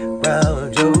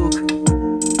background joke.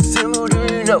 So do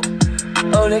you know?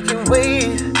 Oh, they can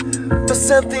wait for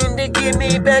something to get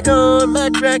me back on my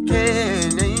track,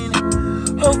 and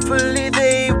hopefully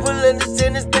they will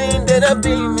understand this thing that I'm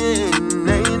beaming.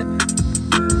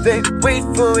 They wait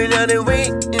for it, now they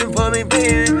waiting for me,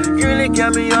 baby. Girl, it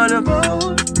got me on the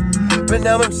road, but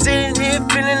now I'm sitting here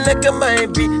feeling like I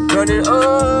might be running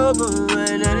over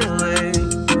anyway.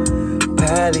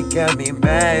 Probably got me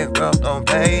back on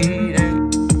payday.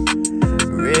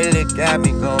 Really got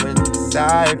me going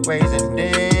sideways in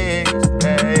this,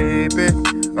 baby.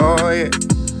 Oh yeah.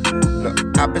 Look,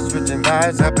 I've been switching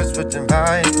vibes.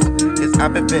 Yes,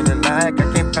 I've been feeling like I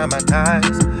can't find my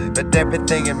ties. But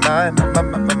everything in my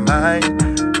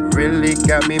mind really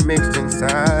got me mixed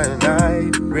inside.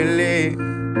 I really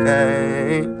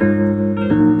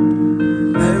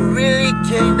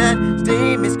cannot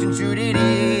stay misconstrued. It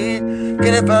is.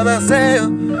 Can I find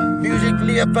myself?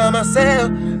 Musically, I find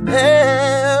myself.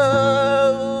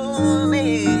 Help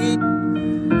me.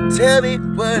 Tell me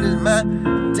what is my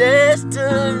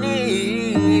destiny.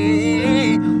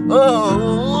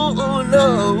 Oh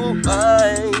no,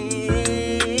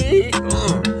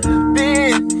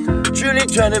 been truly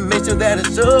trying to make sure that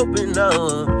it's open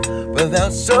up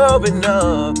without sobering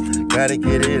up. Gotta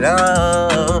get it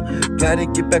on, gotta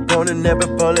get back on and never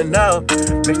falling off.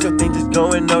 Make sure things is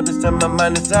going on just on my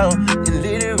mind is out. And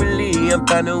literally, I'm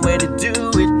finding a way to do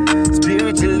it.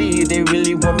 Spiritually, they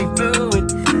really want me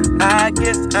fluid. I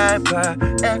guess I buy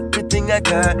everything I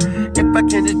got. If I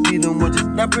can just be the one just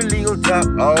not really on top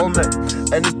all night.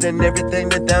 Understand everything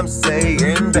that I'm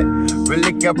saying, but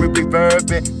really got me reverb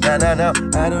it. No,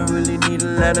 I don't really need a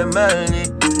lot of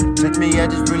money. Touch me, I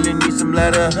just really need some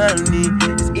lot of honey.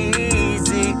 It's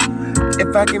easy,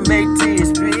 if I can make tea,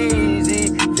 it's easy.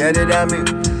 Get it on me,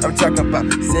 I'm talking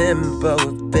about simple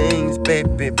things,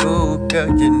 baby boo.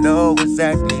 Girl, you know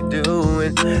exactly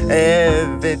doing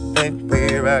everything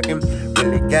we're rocking.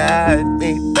 Really got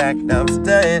me back, now I'm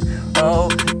staying. Oh,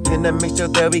 can I make sure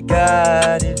that we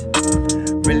got it?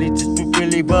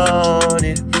 Really want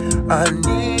it. I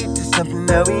need is something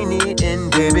that we need,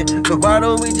 and baby, so why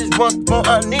don't we just want for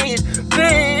our needs,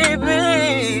 baby?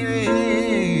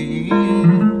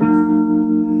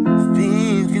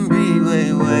 Things can be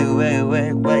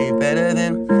way better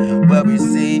than what we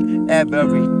see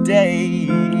every day,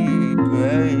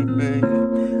 baby.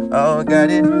 Oh, got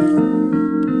it.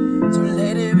 So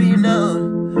let it be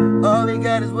known, all we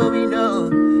got is what we know,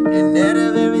 and out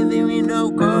of everything we know,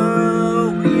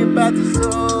 girl, we about to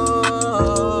soar.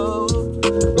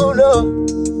 Oh no,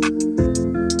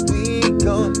 we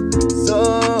gon'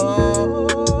 soar.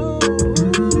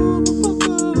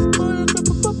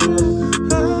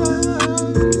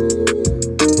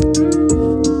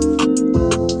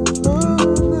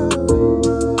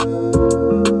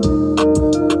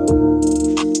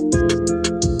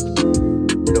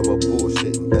 No more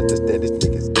bullshit. Understand this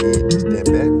nigga's dead. Stand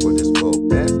back for this smoke,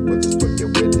 back for this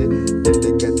fucking with it. If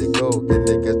they got to go, then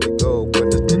they got to go.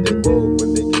 Understand they move when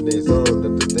they get their zone.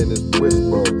 Understand this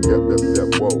wishbone.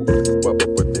 Whoa. What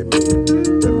they mean?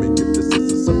 Let me get this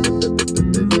is something that they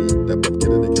need. That I'm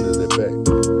getting it back.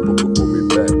 Pull me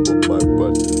back with my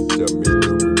buddy. Tell me to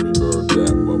reverb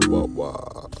that.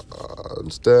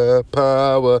 Star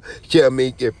power. Kill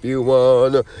me if you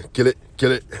wanna. Kill it.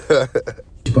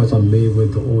 But are made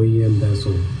with the OEM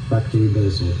bezel, factory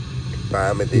bezel.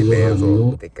 Buy me the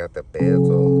bezel. They got the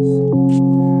bezels.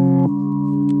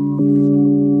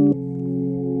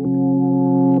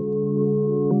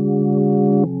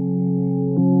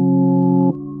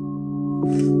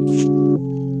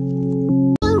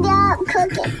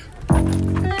 Cooking.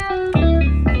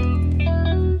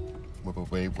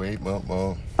 Wait,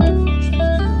 mama.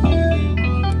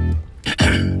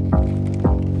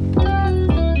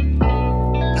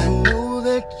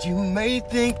 You may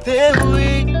think that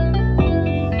we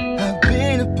have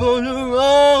been upon the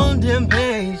wrong damn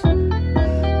page.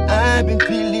 I've been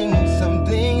feeling some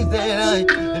things that I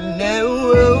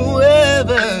never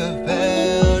ever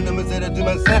felt. I'ma say that to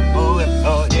myself,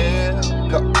 oh yeah.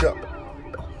 Go.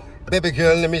 Baby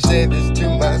girl, let me say this to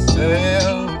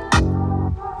myself.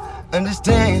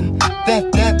 Understand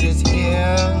that is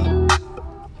here.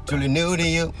 Truly new to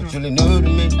you, truly new to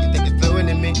me. You think it's fluent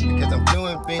in me because I'm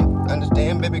fluent, B.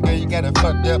 Understand, baby girl, you got it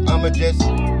fucked up. I'ma just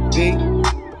be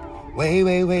way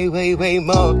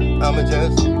more. I'ma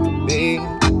just be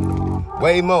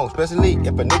way more, especially if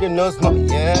a nigga knows more.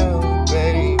 Yeah,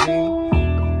 baby.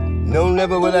 No,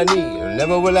 never will I need,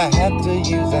 never will I have to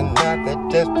use another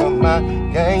test for my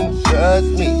game. Trust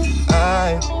me,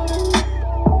 I'm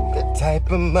the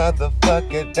type of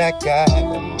motherfucker that got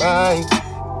in mind.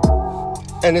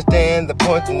 Understand the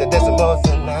points and the decimals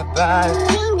in that vibe.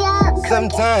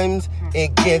 Sometimes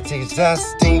it gets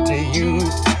exhausting to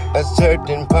use a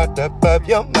certain part up of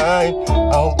your mind.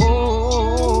 Oh,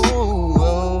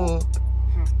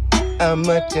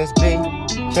 I'ma just be,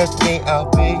 trust me, I'll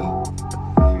be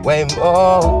way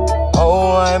more.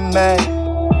 Oh, I'm mad,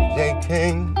 J.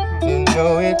 King, you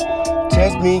know it.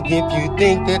 Trust me if you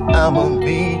think that I'ma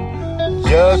be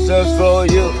just for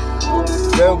you.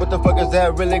 Girl, what the fuck is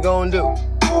that really gonna do?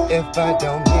 If I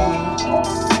don't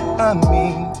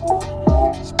mean,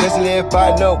 especially if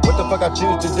I know what the fuck I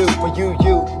choose to do for you,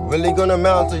 you really gonna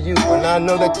amount to you. And I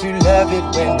know that you love it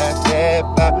when I step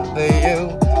out for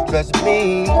you. Trust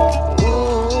me,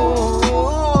 ooh,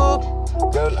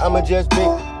 girl, I'ma just be.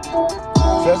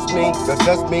 Trust me, girl,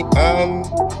 trust me, I'm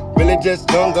really just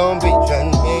gonna be.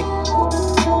 Trust me,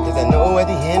 cause I know at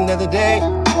the end of the day,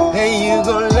 hey, you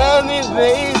gon' love me,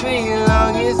 baby,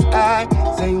 long as I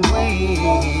say we.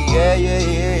 Yeah, yeah,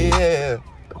 yeah, yeah.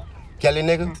 Kelly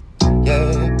nigga,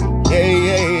 yeah, yeah,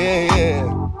 yeah, yeah, yeah.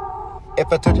 If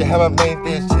I told you how I made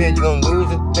this shit, you gon' lose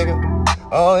it, nigga.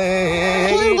 Oh, yeah,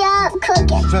 yeah,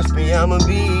 yeah. Trust me, I'ma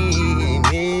be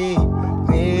me.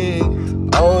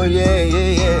 Oh, yeah,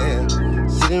 yeah, yeah.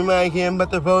 Sitting right here, I'm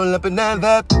about to roll up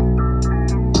another.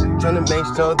 Trying to make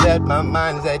sure that my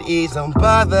mind is at ease, don't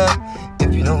bother.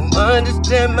 If you don't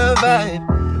understand my vibe,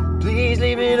 please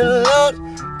leave it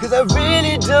alone. Cause I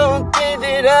really don't think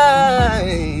that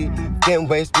I can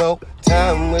waste more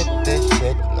time with this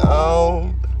shit,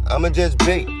 no. I'ma just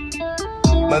be.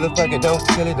 Motherfucker, don't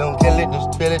kill it,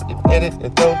 just feel it, hit it,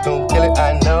 and don't kill it,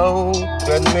 I know,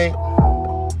 trust me.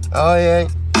 Oh yeah.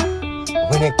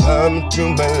 When it comes to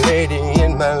my lady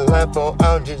in my life, oh,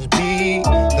 I'll just be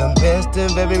the best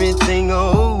of everything,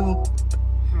 oh.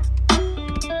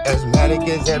 Asthmatic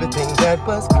is everything that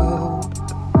was cool.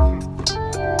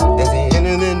 At the end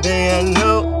of the day, I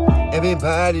know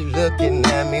everybody's looking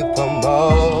at me for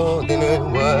more than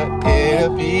what it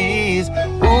appears.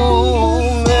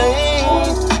 Ooh, man.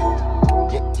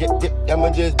 I'ma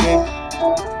just be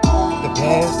the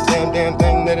best damn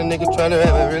thing that a nigga tryna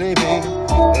ever really be.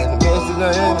 And the best as I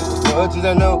am, as much as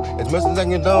I know, as much as I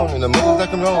can do, and as much as I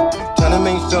can roll. Tryna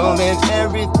make sure that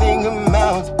everything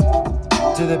amounts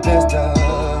to the best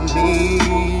of me.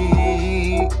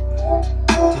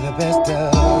 To the best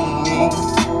of me.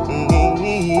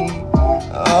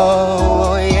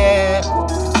 Oh yeah.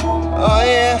 Oh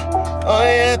yeah. Oh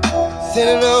yeah.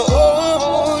 Sitting on,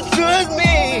 oh, trust me.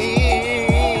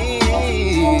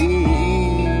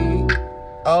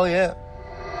 Oh yeah.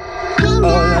 Oh,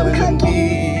 I'm me.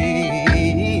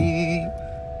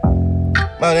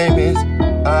 My name is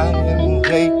I am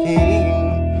J.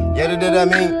 King. Yeah, that I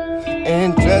mean.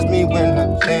 And trust me when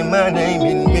I say my name,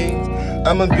 it means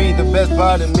I'ma be the best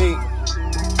part of me.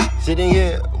 Sitting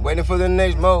here, waiting for the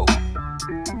next mode.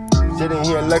 Sitting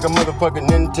here like a motherfucking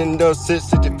Nintendo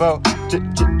 64.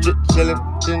 Chillin'.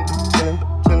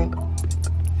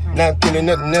 Not killing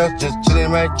nothing else, just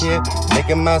chillin' right here.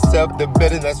 Making myself the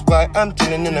better, that's why I'm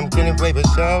chillin' and I'm killing flavor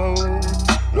show.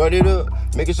 Load it up,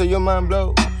 making sure your mind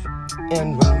blows.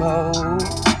 And remote.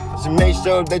 So make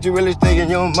sure that you really stay in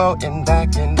your mode and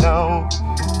back and don't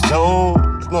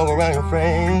smoke around your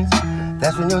friends.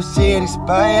 That's when your shit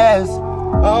expires.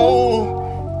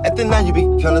 Oh, at the night you be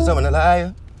calling someone a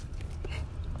liar.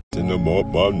 In the more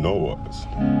noise.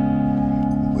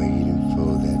 Waiting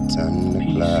for that time to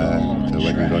fly, so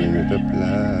I can go and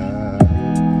reply.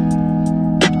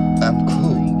 I'm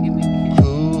cool,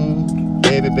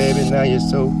 baby, now you're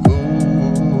so cool.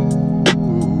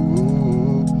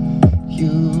 You,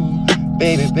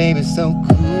 baby, so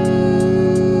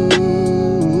cool.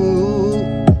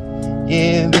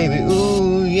 Yeah, baby,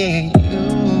 ooh, yeah, you.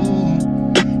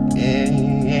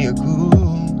 Yeah, you're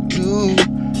cool, too.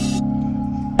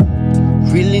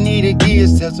 Really need to give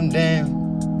yourself some damn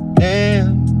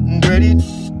credit,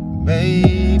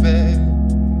 baby.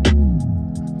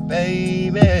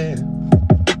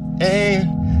 And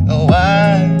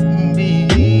why be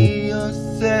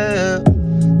yourself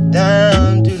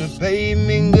down to the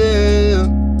pavement, girl?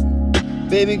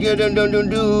 Baby girl, don't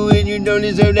do it, you don't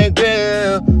deserve that,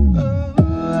 girl.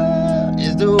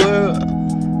 It's the world.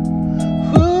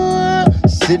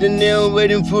 Sitting there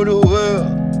waiting for the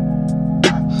world.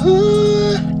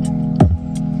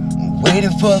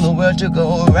 Waiting for the world to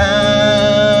go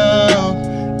around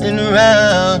and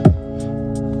around.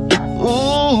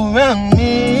 Ooh, around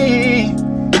me.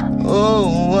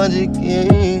 Oh, once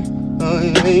again. Oh,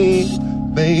 yeah,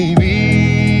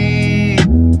 baby.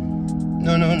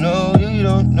 No, you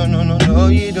don't. No,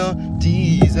 you don't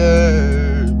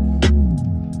deserve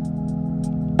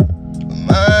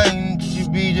mine.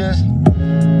 Should be just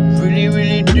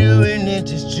really doing it,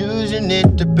 just choosing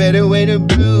it, the better way to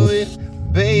do it.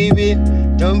 Baby,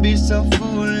 don't be so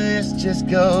foolish, just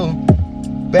go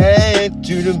back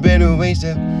to the better ways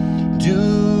to do.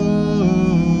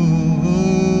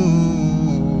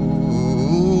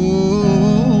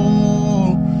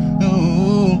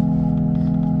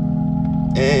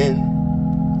 And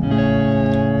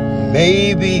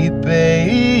maybe,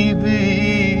 baby,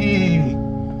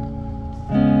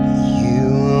 you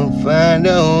will find a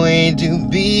way to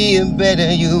be a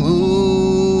better you.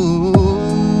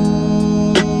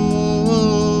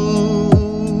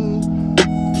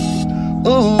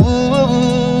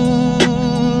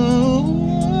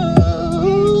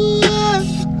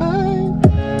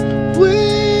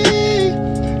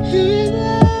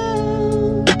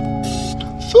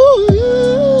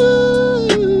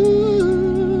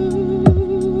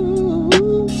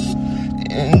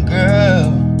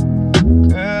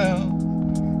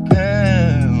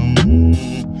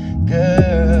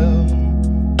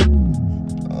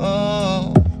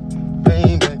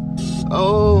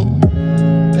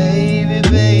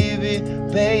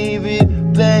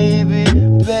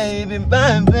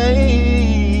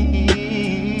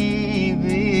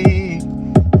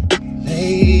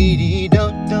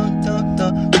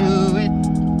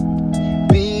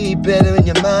 Better in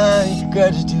your mind,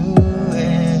 girl, just do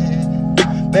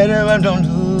it. Better I don't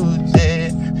lose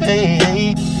it.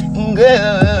 Hey,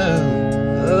 girl.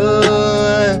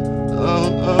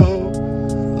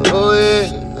 Oh, yeah.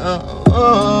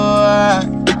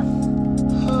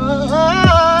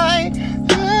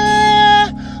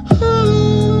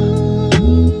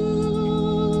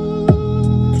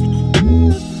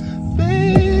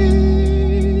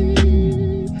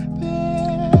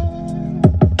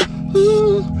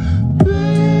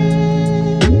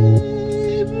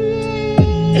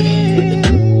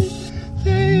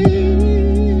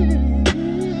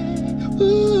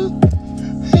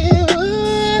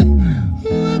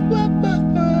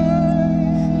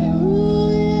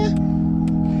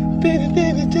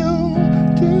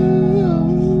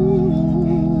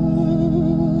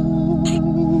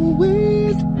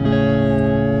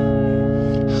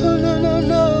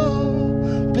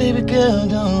 Baby girl,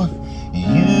 don't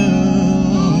you,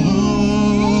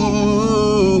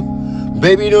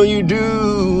 baby, don't you do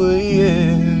it,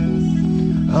 yeah.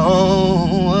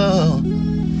 Oh,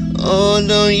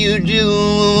 don't you do,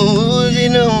 you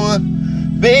know,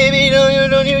 baby, don't you do,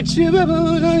 don't you do,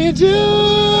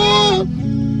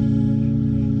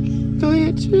 don't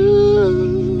you do,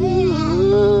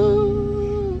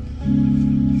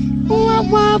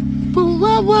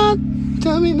 what,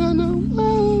 tell me no.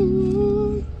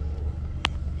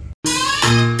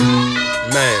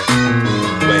 Man,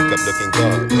 wake up looking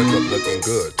good, wake up looking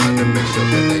good. Trying to make sure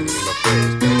that they need my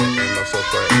praise, baby. Ain't no so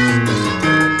praise. Listen to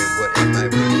me, what am I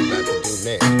really about to do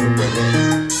next?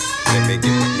 Let me get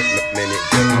a minute,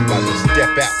 girl. I'm about to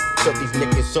step out. Show these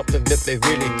niggas something that they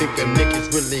really think a nigga's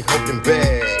really holding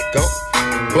back on.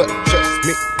 But trust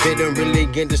me, they don't really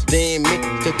understand me.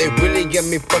 So they really got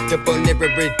me fucked up on every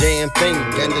damn thing.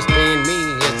 Understand me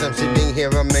as I'm sitting here,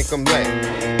 I make them laugh.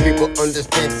 People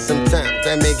understand sometimes,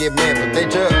 I may get mad, but they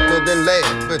chuckle and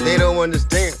laugh, but they don't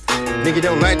understand. Nigga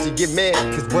don't like to get mad,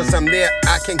 cause once I'm there,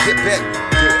 I can get back.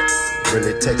 Yeah,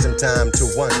 really take some time to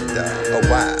wonder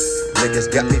why niggas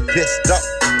got me pissed off.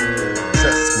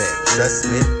 Trust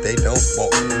me, they don't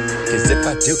want me. Cause if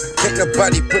I do, can't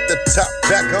nobody put the top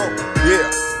back on. Yeah,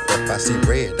 if I see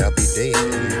red, I'll be dead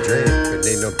in the dread. But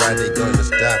ain't nobody gonna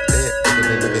stop that.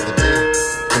 Look at the dead.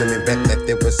 Pulling me back like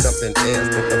there was something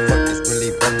else. What the fuck is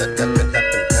really about to happen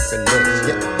next?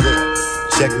 Yeah.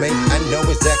 Checkmate, I know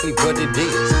exactly what it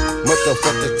is.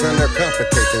 Motherfuckers trying to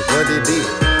complicate things, what it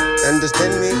is.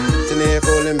 Understand me? Sitting here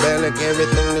falling back like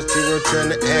everything that you were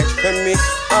trying to ask from me.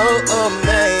 Oh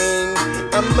man,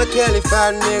 I'm a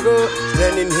California nigga,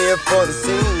 standing here for the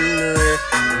scenery.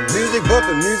 Music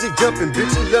bumping, music jumping,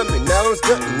 bitches love me. Now I'm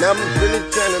stunting, I'm really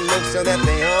trying to make sure that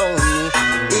they own me.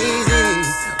 Easy,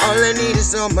 all I need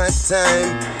is all my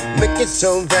time. Make it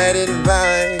so that it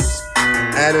vibes.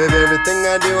 Out of everything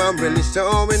I do, I'm really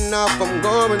showing off. I'm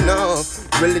going off,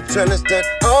 really trying to start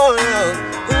all out.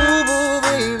 Ooh,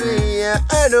 baby, yeah,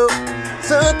 I know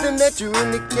something that you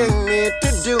really came here to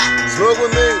do. Smoke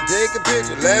with me, take a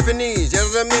picture, laugh and ease, you know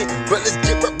what I mean? But let's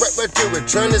get right to it,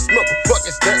 trying to smoke,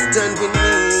 fucking stunts done with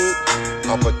me.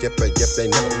 Oh, but yep, they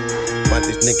know why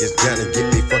these niggas trying to get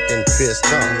me fucking pissed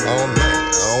off. Oh man,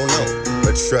 I don't know,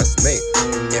 but trust me,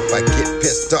 if I get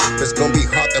pissed off, it's gonna be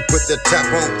hard to put the top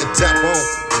on.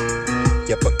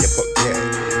 Yep, yeah.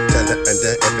 Trying to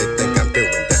under everything I'm doing,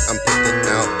 that I'm putting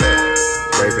out there.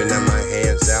 Waving out my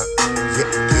hands out, yeah,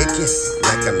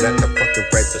 like I'm let the fucking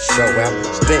right to show out.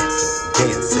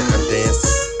 Dancing, I'm dancing.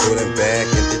 Pulling back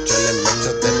and they trying to make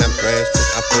sure that I'm crashing.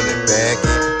 I pull it back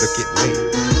in, look at me.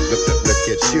 Look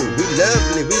at you. We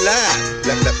lovely, we live.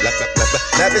 Blah, blah, blah, blah, blah, blah.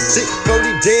 Have a seat for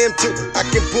the damn too. I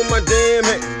can pull my damn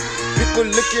head. People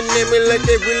looking at me like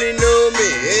they really know me.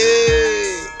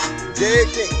 Hey,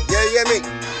 J.K., yeah, me.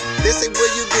 They say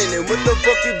where you been and what the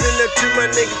fuck you been up to, my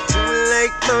nigga? Too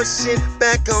late motion,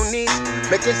 back on these.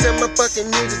 Making some of my fucking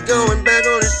music going back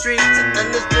on the streets.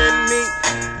 Understand me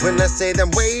when I say that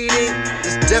I'm waiting to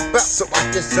step out so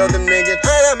I can show them niggas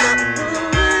I'm out.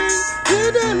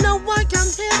 You don't know why I'm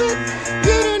here.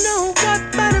 You don't know what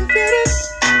but I'm feeling.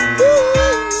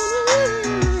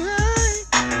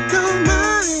 Don't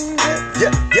mind.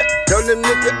 Yeah, tell them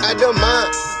niggas I don't mind.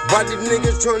 Why these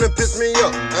niggas tryna piss me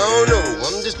off? I don't know,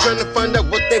 I'm just trying to find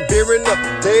out what they veering up.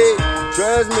 They,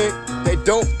 trust me, they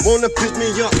don't wanna piss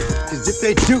me off. Cause if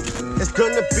they do, it's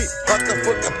gonna be what the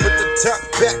fuck I put the top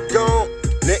back on.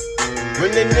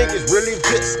 When the niggas really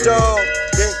pissed off,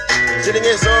 shit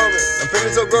against all I'm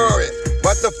feeling so gory.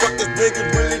 What the fuck is niggas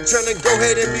really tryna go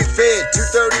ahead and be fed?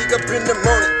 2:30 up in the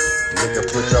morning. Nigga,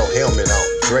 put your helmet on,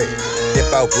 dread.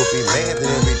 If I would be mad, then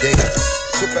every day.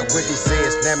 Flip out what he said,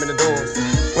 slamming the doors.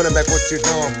 Putting back what you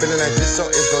know, I'm feeling like this song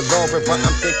is the Lord. But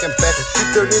I'm thinking back at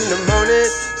 2:30 in the morning.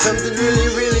 Something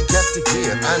really got to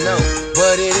give. I know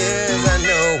what it is, I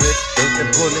know it. They can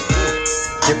pull it in.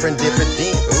 Different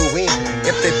thing, who win?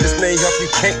 If they piss me up, you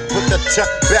can't put the top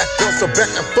back on, so back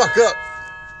the fuck up.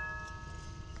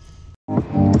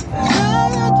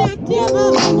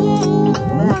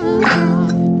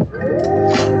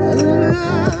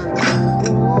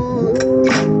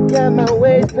 Got my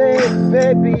ways,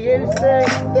 baby, insane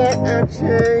that I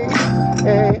changed.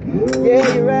 Hey, yeah,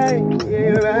 you're right.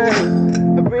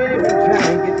 I've really been trying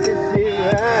to get this shit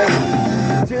right.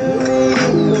 To me,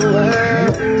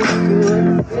 to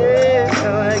understand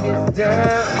how I get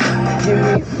down. Give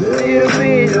me a little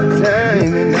bit of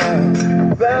time and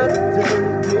I'm about to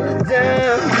turn this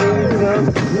down. Give me some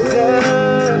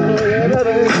down,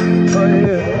 oh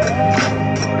yeah.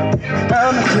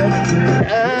 I'm checking it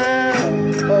out,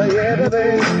 oh yeah,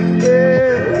 baby,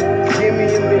 yeah. Give me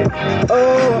a minute,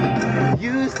 oh,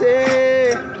 you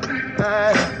say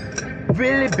I've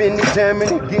really been determined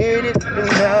to get it, and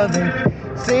now they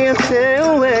say I'm staying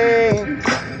away.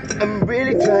 I'm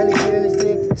really trying to get it,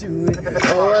 stick to it.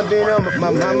 Oh, I've been on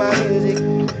my music,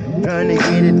 trying to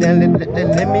get it down,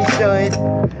 let me show it.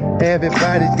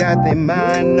 Everybody's got their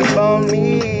mind up on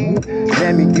me.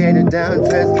 Let me get it down,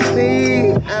 trust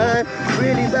me. I'm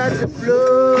really about to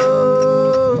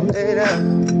blow it up.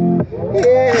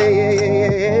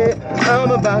 Yeah.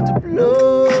 I'm about to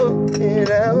blow it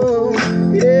out.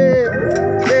 Yeah,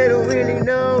 they don't really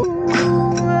know.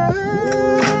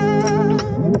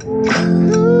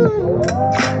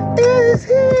 Is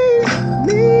it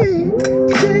me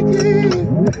checking?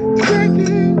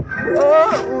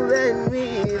 Oh, let me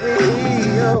be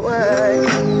your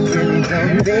wife. Really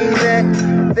don't think that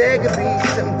there could be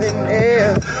something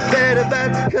else that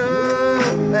about to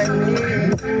come like me.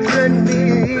 Let me.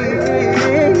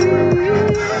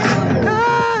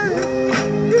 I'm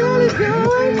really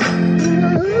going.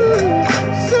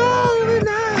 So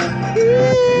now,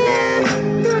 yeah,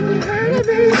 nothing hurt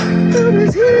me. Who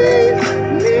is he?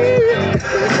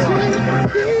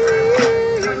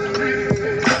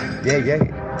 Yeah.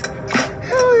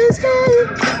 How is he?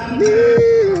 Me.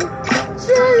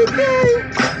 J.K.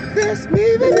 That's me,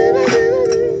 baby.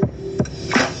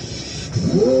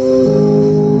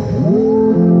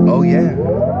 Oh, yeah.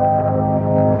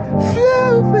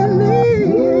 Flow with me.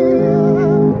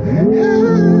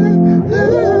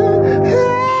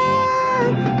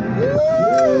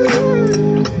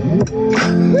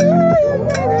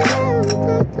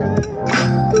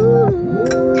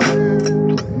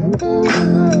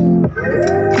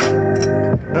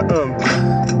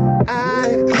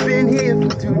 I've been here for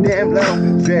too damn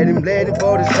long, dreading bleeding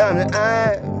for this time that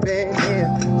I've been here.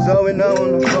 So we know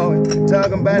on the phone,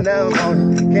 talking about now I'm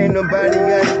on it. Can't nobody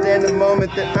understand the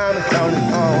moment that I'm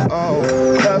starting on.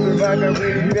 Talking rock, I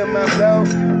really feel my flow.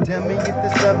 Tell me if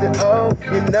there's something,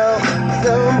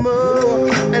 some more.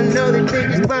 I know they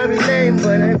think it's probably lame,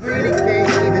 but I really can't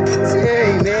even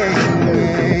tame it.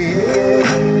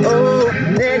 Oh,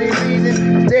 any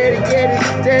reason, steady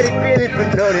feeling for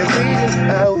no damn reason.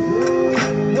 Oh,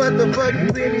 what the fuck you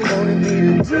really wanted me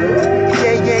to do?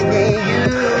 Yeah, you.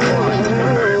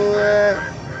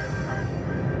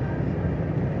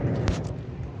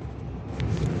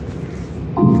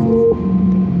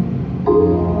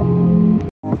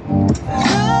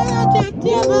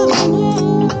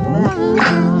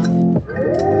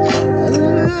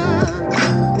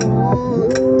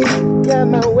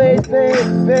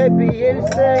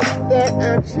 that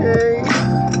I've changed.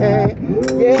 Hey,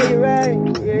 yeah, you're right,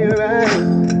 yeah, you're right.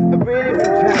 I've really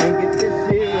been trying to get this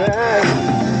shit right.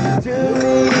 To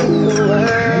me, a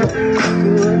while to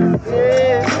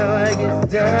understand how I get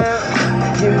down.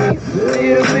 Give me a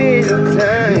little bit of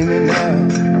time and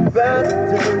I'm about to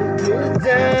turn this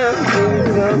down. Give me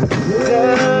some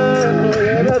time, oh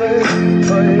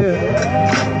yeah,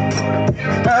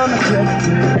 I'm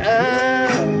checking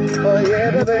out, oh yeah,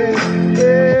 baby,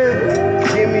 yeah.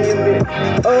 Give me a minute,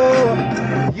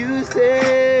 oh, you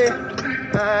say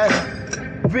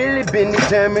I've really been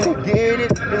determined to get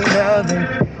it, and now they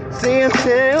say I'm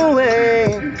staying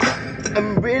away.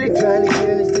 I'm really trying to get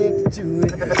in and stick to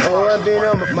it. Oh, I've been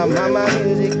on my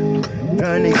music,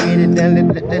 trying to get it done,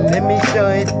 let me show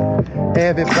it.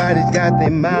 Everybody's got their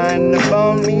mind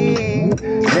upon me.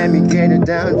 Let me get it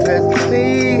down, trust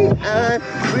me. I'm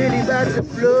really about to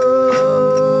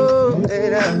blow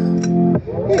it up.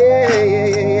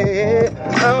 Yeah.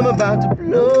 I'm about to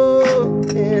blow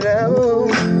it out.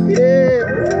 Yeah,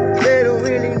 they don't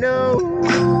really know.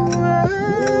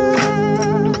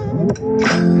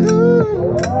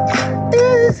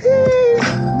 Is he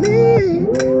me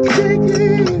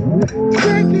taking?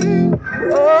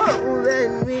 Oh, let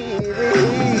me be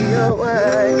your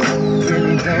wife.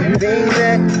 Really don't think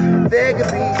that there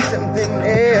could be something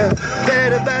else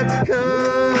that about to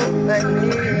come like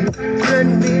me, but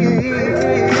me.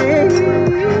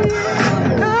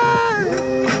 I'm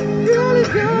really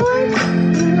going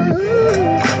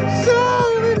so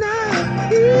now,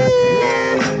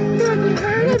 yeah, nothing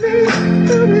hurt me,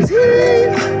 come is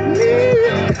here, me,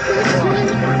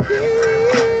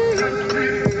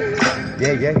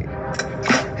 yeah.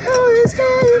 How is he,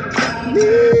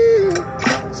 me,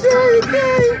 JK,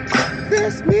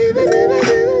 that's me, baby.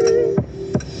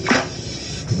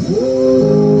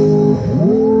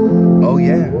 Oh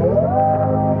yeah.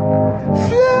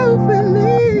 Flow with me.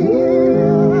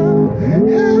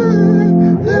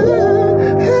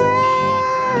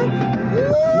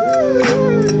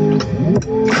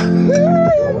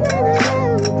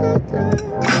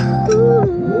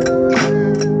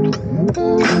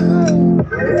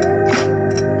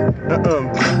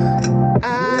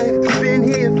 I've been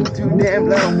here for too damn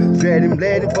long, dreading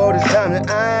bleeding for this time that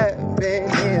I've been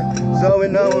here. So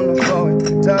and on the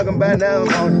phone, talking about now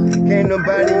I'm on it. Can't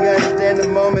nobody understand the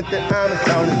moment that I'm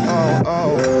on.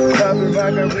 Poppin'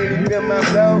 rock, I really feel my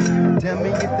flow. Tell me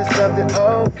if there's something,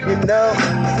 you know,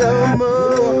 so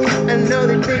more. I know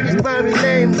they think it's probably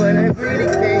lame, but I really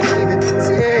can't even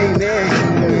say it.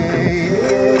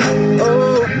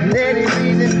 Oh, steady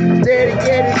reason, steady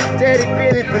getting, steady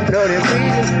feeling for no damn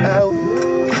reason. Oh,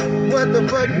 what the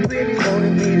fuck you really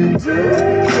wanted me to do?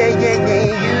 Yeah,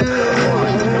 you.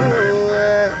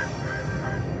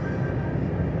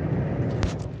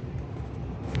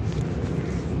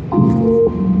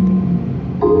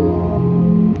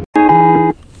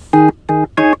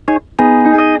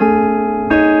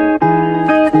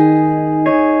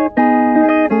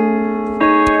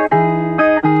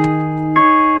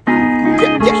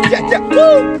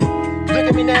 Woo! Look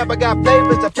at me now, I got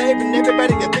flavors, a flavor, and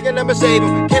everybody can think I'ma save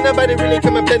them. Can't nobody really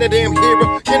come and play the damn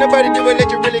hero. Can't nobody do it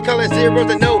like you really call it zeros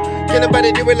and no. Can't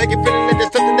nobody do it like you're feeling like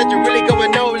there's something that you really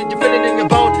going on. That you feeling in your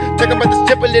bones. Talking about this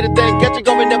simple little thing, got you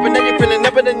going up and now you're feeling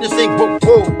up and then you sing, whoa,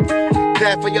 whoa.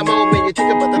 Clap for your moment, you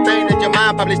think about the thing that your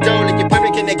mind probably stole and you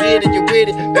probably can't get it, you with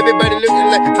it. Everybody looking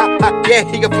like, yeah,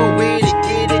 he a fool with it,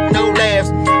 get it, no laughs.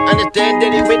 Understand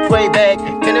that he went way back.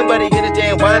 Can't nobody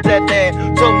understand why that there.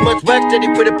 So much wax that he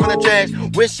put up on the trash.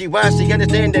 Wishy-washy,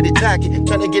 understand that he talking.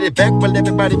 Trying to get it back while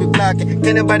everybody be blocking.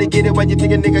 Can't nobody get it while you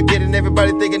think a nigga get it.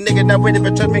 Everybody think a nigga not ready,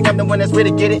 but trust me, I'm the one that's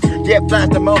ready to get it. Yeah, flies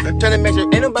the mo. Trying to make sure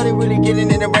ain't nobody really getting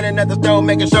in and running out the store,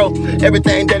 making sure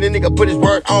everything that a nigga put his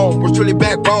word on was truly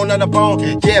backbone, not a bone.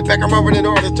 Yeah, back I'm over the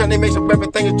order. Trying to make sure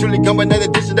everything is truly coming. Another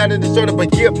dishes out of the soda,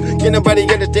 but yeah, can't nobody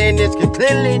understand this. Cause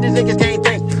clearly these niggas can't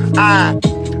think.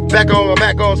 Back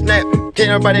on snap. Can't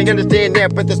nobody understand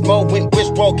that, but the smoke went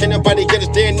wishful. Can't nobody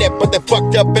understand that, but they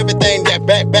fucked up everything that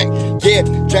back. Yeah,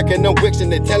 tracking them wicks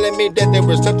and they telling me that there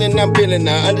was something I'm feeling.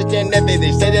 I understand that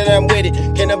they say that I'm with it.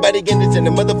 Can't nobody understand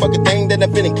the motherfucking thing that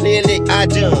I'm feeling. Clearly I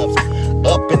jumps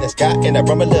up in the sky and I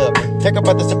rumble up. Talk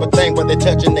about the simple thing while they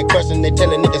touching, they question, they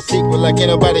telling niggas secret. Like ain't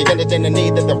nobody understand the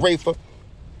need that the reefer.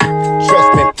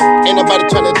 Trust me, ain't nobody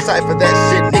trying to decipher that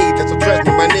shit neither. So trust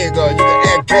me, my nigga, you can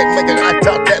act back, make it. I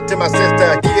talk that to my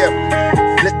sister, yeah.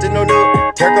 Listen on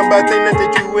up, talking about things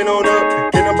that you went on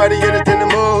up. Can't nobody understand the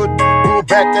mood. Move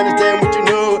back, understand what you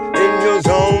know in your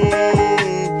zone.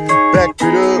 Back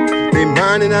it up, they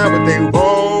minding out what they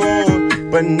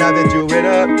want. But now that you went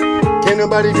up, can't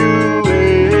nobody do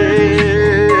it.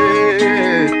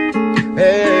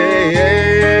 Hey.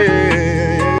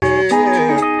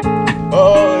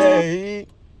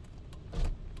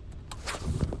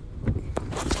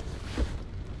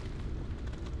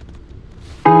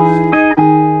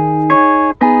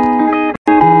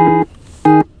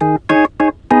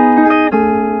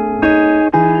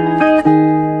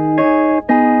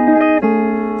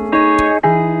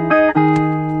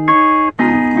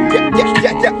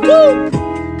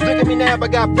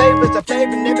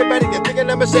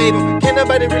 save them. Can't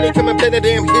nobody really come and play the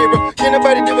damn hero. Can't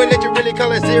nobody do it like you really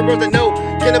call it zeros and no.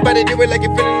 Can't nobody do it like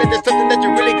you're feeling like there's something that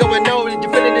you're really going on. You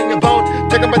feel it in your bones.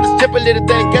 Talking about this simple little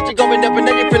thing. Got you going up and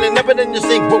then you're feeling up and then you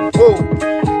sing. Whoa, whoa.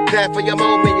 That for your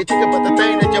moment. You think about the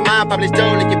thing that your mind probably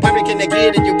stole. And you probably can't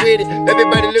get it. You with it.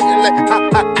 Everybody looking like, ha,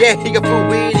 ha, yeah, he a fool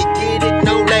with it. Get it,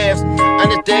 no laughs.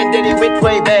 Understand that he went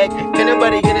way back. Can't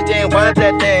nobody understand why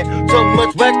that there. So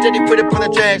much wax that he put up on the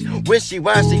trash.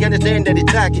 Wishy-washy, understand that he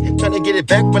talking. Trying to get it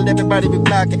back while everybody be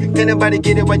blocking. Can't nobody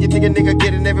get it while you think a nigga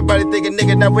get it. And everybody think a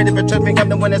nigga not ready. But trust me, I'm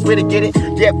the one that's ready to get it.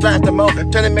 Yeah, flies the mo.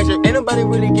 Trying to make sure ain't nobody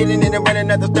really getting in and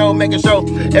running out the store. Making sure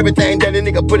everything that a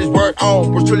nigga put his word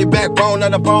on was truly backbone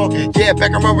on the bone. Yeah,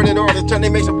 back around with it order. Trying to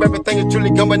make sure everything is truly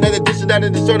going. Another dishes out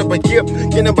of the soda. But yeah,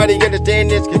 can't nobody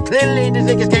understand this. Cause clearly these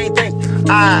niggas can't think.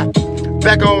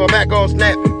 Back on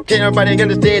snap. Can't nobody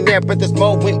understand that, but the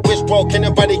smoke went wishful. Can't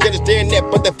nobody understand that,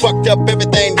 but they fucked up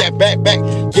everything that back.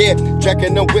 Yeah,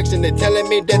 tracking them wicks and they telling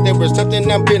me that there was something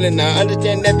I'm feeling. I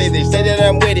understand that they say that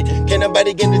I'm with it. Can't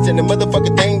nobody get this in the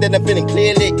motherfucking thing that I'm feeling.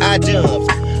 Clearly I jumps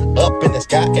up in the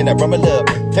sky and I rumble up.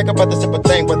 Talk about the simple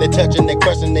thing while they touching, they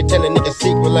question, they telling niggas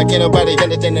secret. Like ain't nobody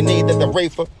understand the need that the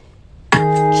reefer.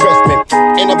 Trust me,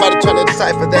 ain't nobody trying to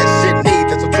decipher that shit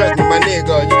neither. So trust me, my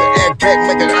nigga, you can act back,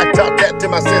 make it. I talk that to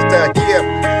my sister, yeah.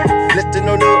 Listen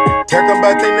on up, talking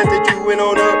about things that you went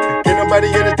on up. Can't nobody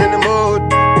understand the mode.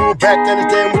 Move back,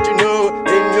 understand what you know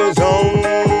in your zone.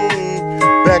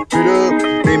 Back it up,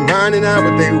 they minding out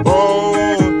what they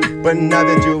want. But now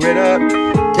that you went up,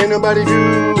 can't nobody do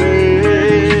it.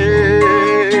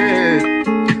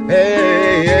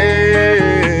 Hey,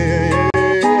 hey,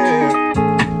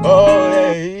 oh,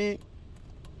 hey.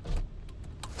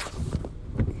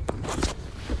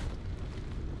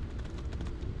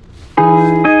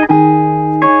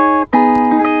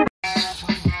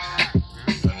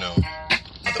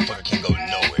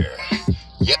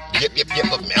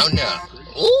 Yep, up now.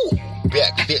 Ooh,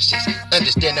 back vicious.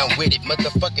 Understand I'm with it.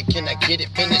 Motherfucker, can I get it?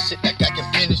 Finish it like I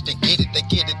can finish. They get it.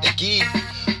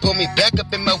 Pull me back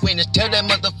up in my winners. Tell that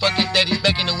motherfucker that he's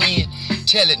back in the wind.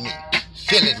 Telling me,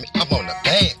 feeling me, I'm on the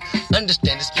bag.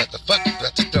 Understand this motherfucker,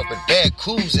 got to throw it back.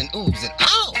 Cruising, oozing,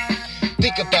 ow.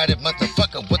 Think about it,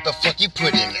 motherfucker, what the fuck you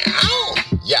put in there? Ow.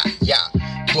 Yeah.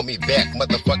 Pull me back,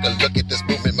 motherfucker, look at this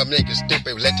movement. My nigga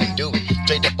stupid, let him do it.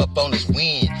 Straight up on his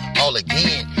wind, all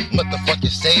again. Motherfucker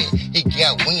said he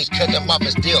got wings, cut him off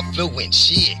and still fluent.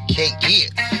 Shit, can't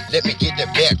get. Let me get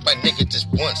that back, my nigga, just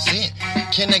 1 cent.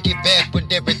 Can I get back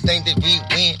with everything that we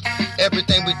win?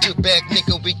 Everything we took back,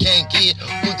 nigga, we can't get.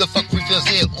 Who the fuck we feel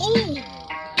said? Ooh.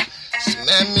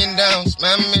 Smack me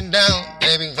down,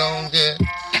 baby, gon' get.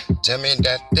 Tell me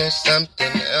that there's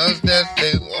something else that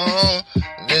they want.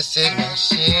 This is my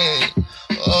shit.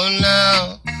 Oh,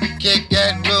 now, kick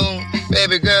that room.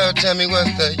 Baby girl, tell me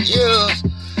what's the use?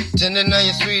 Tender, now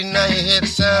you're sweet, now you hear the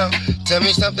sound. Tell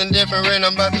me something different,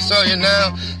 I'm about to show you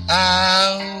now.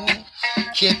 Ow,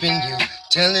 keeping you.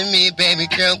 Telling me, baby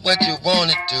girl, what you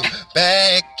wanna do.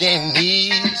 Back in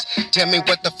knees. Tell me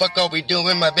what the fuck are we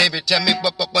doing, my baby. Tell me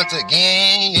what once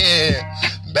again, yeah.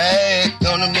 Back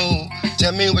on the move.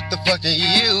 Tell me what the fuck are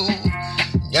you?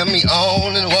 Got me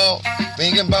on in the wall.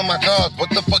 Thinking about my cars. What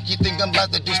the fuck you think I'm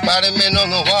about to do? Spider-Man on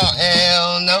the wall?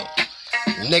 Hell no.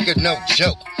 Nigga, no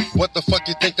joke. What the fuck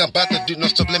you think I'm about to do? No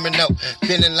subliminal.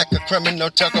 Feeling like a criminal.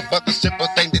 Talk about the simple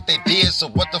thing that they did. So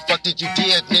what the fuck did you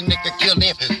did? Then nigga kill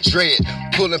them. Dread.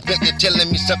 Pulling back and telling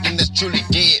me something that's truly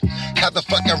dead. How the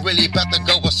fuck I'm really about to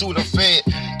go a suit of fed?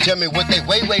 Tell me what they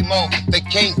way more. They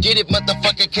can't get it,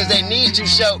 motherfucker, cause they need to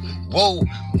show. Whoa,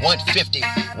 150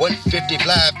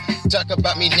 live. Talk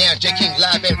about me now, J King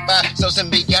live at 5. So some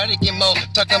big gotta get more.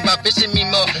 Talking about bitching me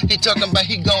more. He talking about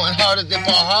he going harder than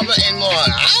Paul Harbor and more.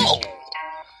 Ow!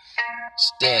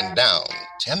 Stand down.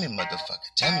 Tell me, motherfucker,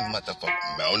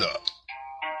 mount up.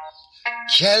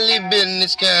 Kelly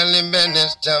business, tell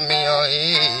me how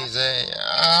easy.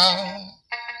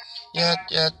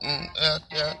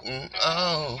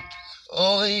 Ow.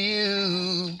 Oh,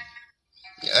 you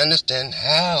understand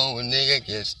how a nigga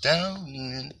gets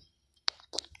down.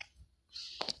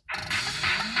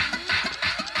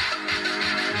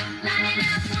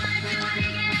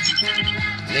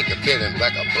 Nigga feeling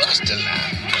like a buster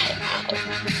line.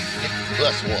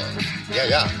 Bust one.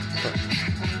 Yeah.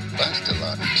 Buster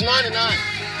line. It's 99.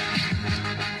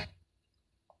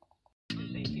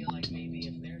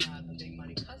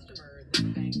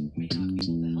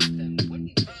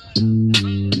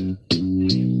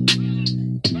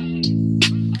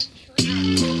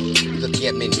 Look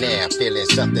at me now, feeling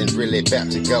something's really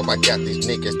about to go. I got these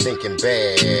niggas thinking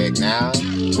bad now.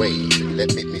 Wait,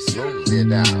 let me smooth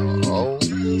it out. Oh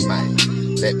my,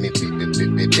 let me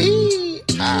be.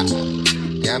 I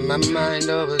got my mind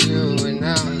over you, and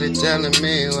now they telling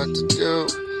me what to do,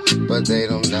 but they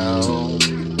don't know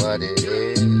what it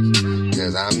is.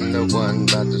 Cause I'm the one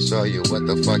about to show you what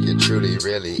the fuck it truly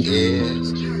really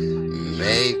is.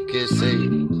 Make it see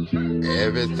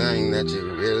everything that you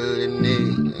really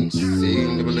need and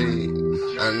seem to believe.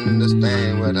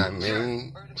 Understand what I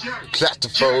mean?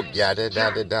 Claustrophobic,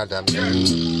 da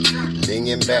mean.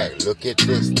 Leaning back, look at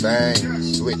this thing.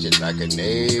 Switch it like an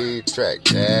 8-track.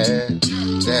 That.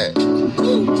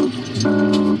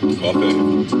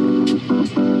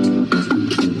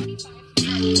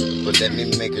 But let me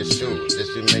make it sure,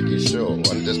 just to make it sure.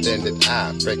 Understand that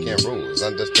I'm breaking rules.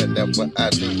 Understand that what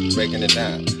I do, breaking it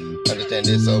down. Understand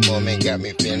this old moment got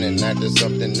me feeling like there's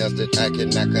something else that I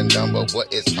cannot condone, but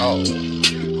what it's all.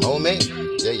 Homie,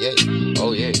 yeah,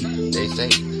 oh yeah. They say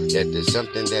that there's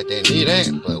something that they need,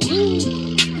 but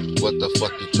what the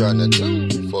fuck you tryna do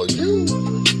for you?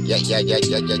 Yeah,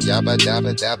 yabba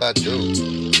dabba do.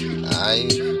 I've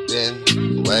been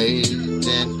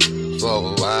waiting for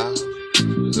a while.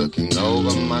 Looking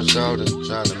over my shoulder,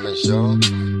 trying to make sure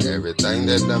everything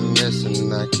that I'm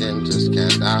missing, I can't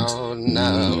out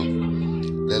now.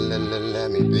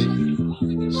 Let me be.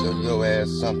 Show your ass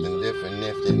something different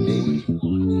if you need.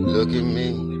 Look at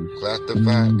me,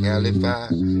 classified,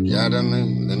 calified. Yada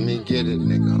me, let me get it,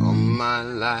 nigga, on my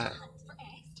life.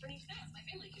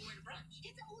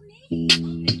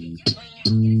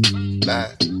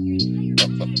 Life.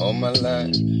 All my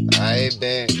life, I've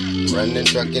been running,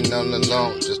 trucking on the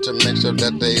lawn just to make sure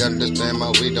that they understand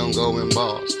why we don't go in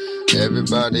balls.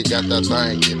 Everybody got that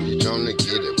thing, if you tryna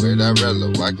get it with that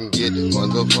rello, I can get it.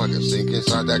 Motherfucker, sink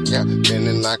inside that cap,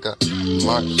 feeling like a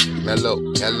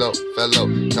marshmallow. Hello, fellow,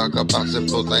 talk about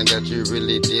simple things that you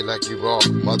really did like you are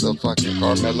motherfucking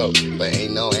Carmelo, but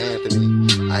ain't no Anthony.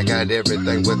 I got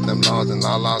everything with them laws and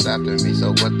laws after me,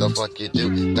 so what the fuck you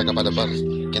do? Talk about the butters,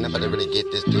 can nobody really get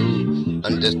this dude?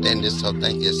 Understand this whole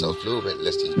thing is so fluid,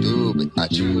 let's just do it. I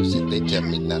choose it, they tell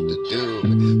me not to do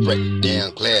it. Break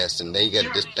down class and they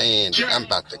understand that I'm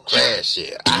about to crash,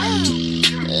 yeah.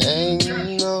 Ain't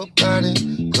nobody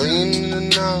clean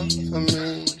enough for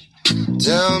me.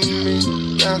 Tell me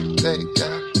that they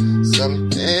got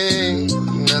something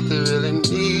that they really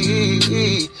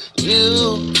need. You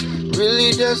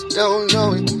really just don't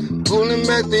know it. Pulling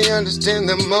back, they understand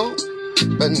the more,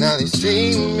 but now they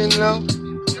see me low.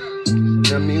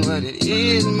 Tell me what it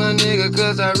is, my nigga,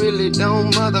 cause I really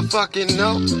don't motherfucking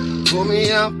know. Pull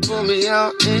me out,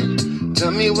 and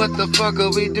tell me what the fuck are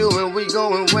we doing? We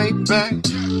going way back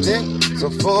then. So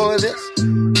for this,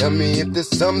 tell me if there's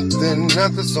something,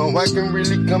 nothing, so I can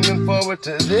really come in forward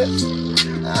to this.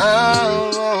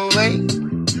 Oh, wait.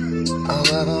 Oh,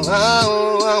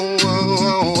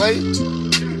 wait.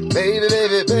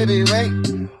 Baby, wait.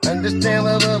 Understand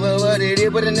what it is,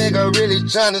 what a nigga really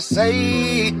trying to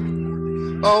say.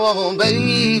 Oh,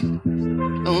 baby.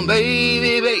 Oh,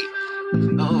 baby.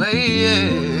 Oh,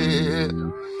 yeah.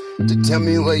 To tell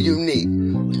me what you need.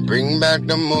 Bring back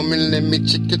the moment, let me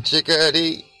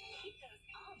chickadee.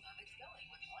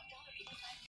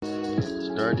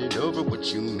 Start it over,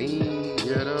 what you mean?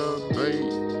 Get up,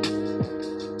 babe.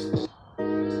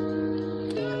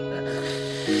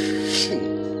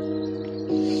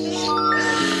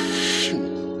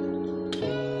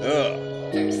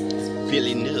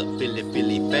 Feeling up,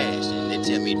 feeling fast. And they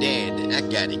tell me, Dad, that I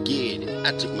gotta get it.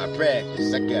 I took my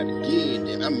practice, I gotta get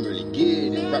it. I'm really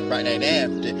getting right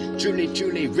after. Truly,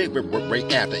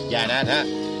 right after. Yada.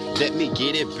 Let me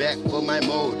get it back for my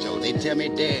mojo. They tell me,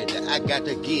 Dad, that I got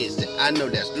the gist. I know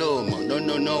that's slow-mo,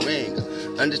 no anger.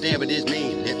 Understand what this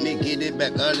means. Let me get it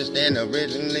back. Understand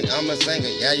originally I'm a singer.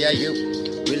 Yeah, you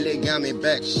really got me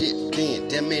back. Shit, then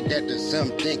tell me that there's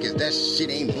something, cause that shit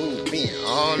ain't moving.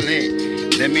 All in.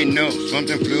 Let me know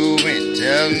something fluent.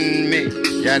 Tell me,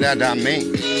 yada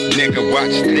mean. Nigga,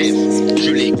 watch this.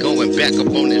 Truly going back up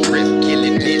on this riff,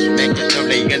 killing this, making sure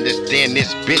they understand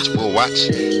this bitch will watch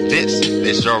this.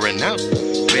 They sure enough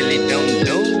really don't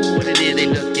know what it is they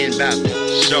looking about.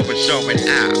 Show it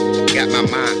out. Got my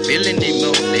mind feeling they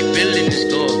more. They feeling the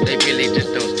score. They really just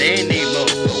don't stand anymore.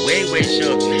 Way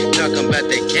short. Talking about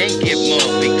they can't get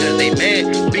more because they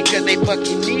mad, because they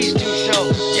fucking needs too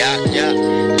short. Yeah.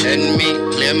 Let me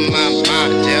clear my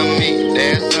mind. Tell me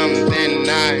there's something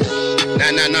nice.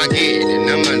 Nah, get it. And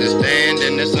I'm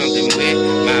understanding there's something with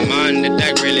my mind that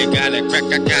I really gotta crack.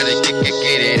 I gotta get it.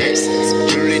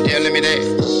 Truly telling me that.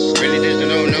 Really just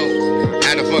don't know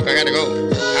how the fuck I gotta go.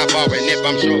 How far and if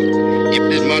I'm sure. If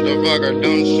this motherfucker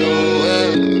don't show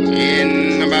up,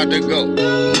 I'm about to go.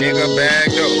 Nigga,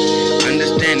 back door.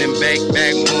 Understanding back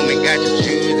movement. Got your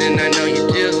shoes and I know you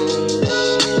do.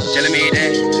 Telling me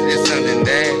that there's something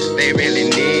that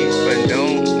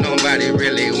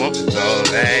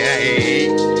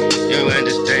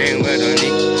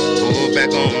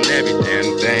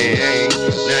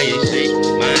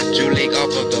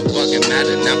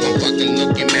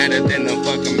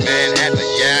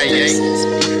I ain't.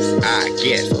 I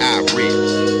guess I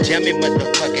rich. Tell me,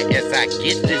 motherfucker, as I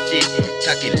get this shit.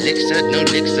 Talking licks,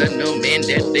 no man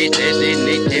that they tell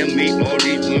me all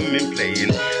these women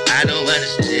playing. I don't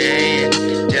understand.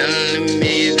 Telling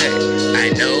me that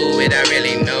I know it, I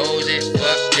really know it.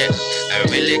 Fuck that. I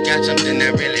really got something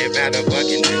I really rather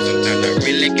fucking do. Sometimes I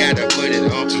really gotta put it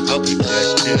on. Hope you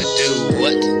just do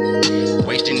what?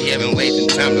 Wasting here and wasting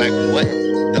time like what?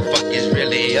 The fuck is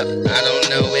really up? I don't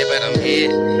know it, but I'm here.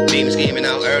 Beam scheming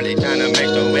out early, trying to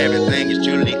make sure everything is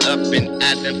truly up and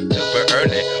at them super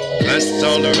early. Blunts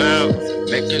all around,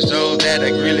 making sure that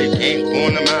I really can't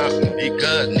point them out.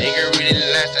 Because nigga really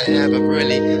likes to have a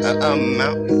really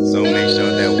amount. So make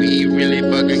sure that we really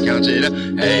fucking count it up.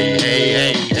 Hey, hey,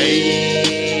 hey,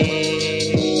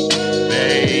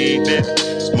 hey, baby.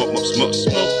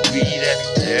 Smoke weed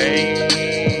every day.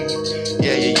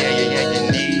 Yeah, you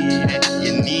need it.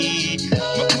 You need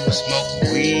smoke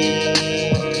weed,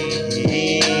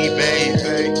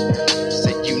 baby.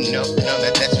 Say you know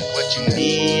that's what you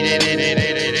need.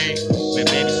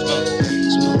 Baby, smoke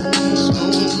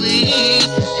weed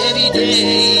every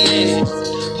day.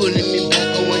 Pulling me back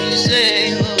on what you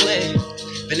say, away.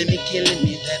 Feeling me, killing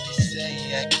me, that they say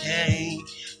I can't.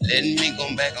 Letting me go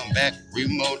back,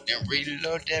 remote and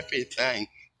reload everything,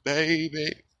 baby.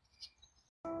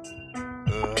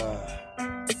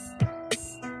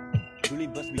 Truly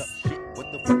bust me up, shit. What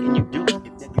the fuck can you do? If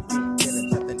that you feel, tell him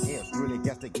something else. Really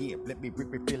got to give. Let me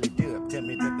rip it, really do. Tell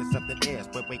me that there's something else,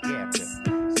 but wait after.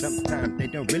 Sometimes they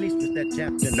don't really split that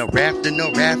chapter. No rafter,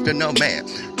 no man.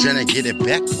 Trying to get it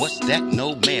back. What's that?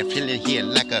 No man. Feeling here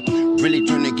like a really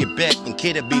trying to get back. And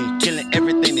kid being killing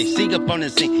everything they see up on the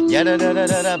scene. Yada da da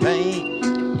da da bang.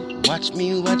 Watch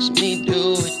me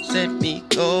do it. Set me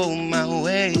go my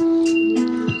way.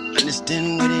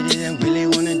 Understand what it is I really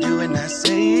wanna do, and I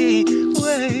say,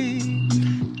 way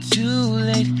too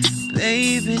late,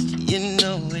 baby, you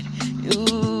know it.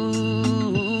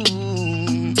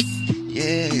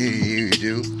 Yeah, you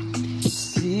do.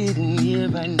 Sitting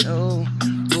here, I know.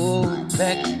 Go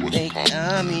back, they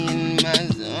got me in my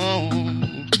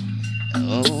zone.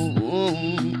 Oh,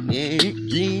 yeah.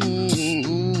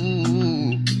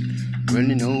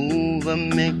 Running over,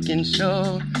 making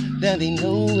sure that they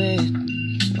know it.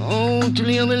 Oh,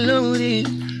 truly overloaded.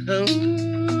 Oh,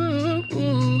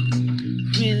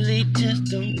 really just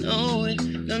don't know it.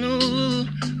 Don't know.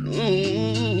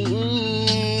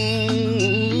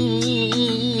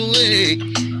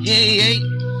 Hey.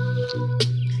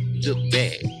 Look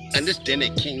back. Understand they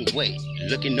can't wait.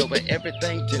 Looking over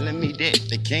everything, telling me that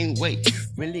they can't wait.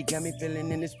 Really got me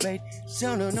feeling in this place.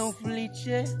 So no fleet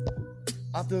yet.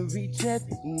 Off the recheck,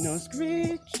 no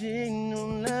screeching, no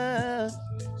love.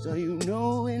 So you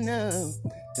know enough.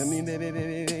 Tell me, baby,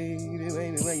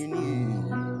 what you need.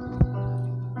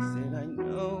 Said I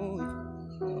know it.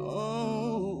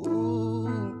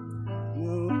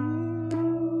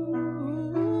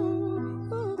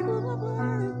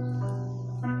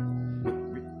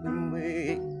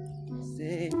 Wait.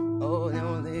 Say, oh,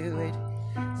 no, they wait.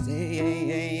 Say,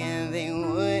 yeah, they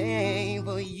wait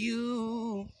for you.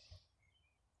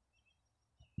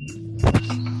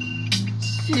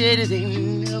 Said they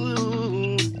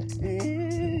know.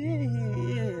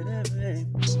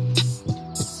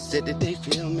 Said that they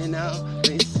feel me now.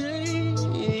 They say,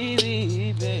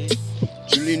 baby,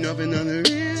 truly nothing on the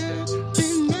real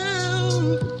now.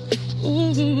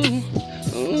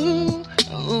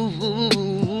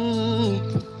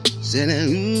 Said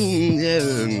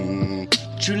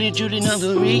truly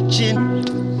nothing reaching.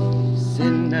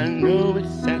 Said I know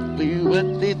exactly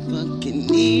what they fucking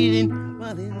needing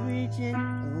while they reaching.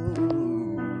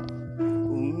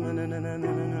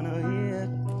 No, yeah.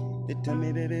 They tell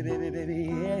me, baby,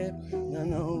 yeah.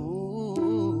 No,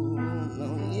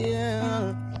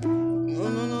 yeah.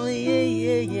 No,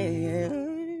 yeah.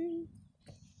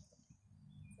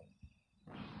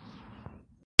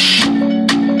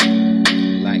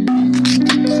 Like,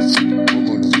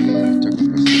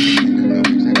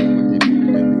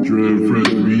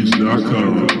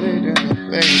 DreadFreshBeats.com.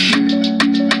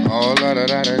 All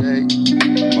day.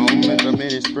 Moments of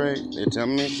minute spray. They tell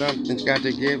me something's got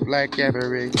to give like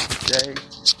every day.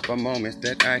 For moments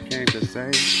that I came to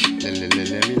say.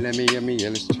 Let me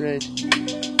illustrate.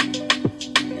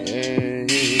 Yeah.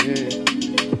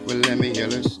 Well, let me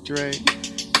illustrate.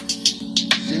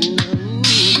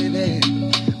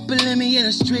 But let me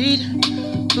illustrate.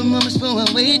 For moments for I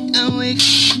wait.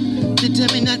 They tell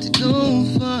me not to go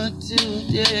far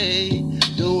today.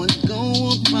 Don't want to go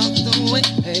across the way.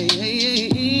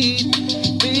 Hey,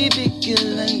 baby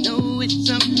girl, I know it's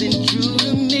something true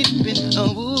to me.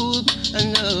 Oh, I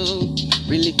know.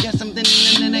 Really got something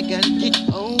in there that I gotta get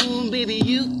on. baby,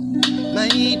 you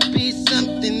might be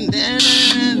something that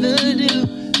I never do.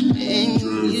 And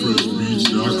you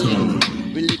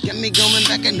really got me going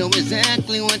back. I know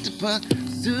exactly what to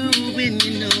pursue, and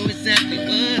you know exactly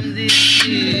what it is.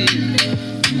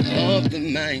 Off the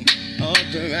mind, off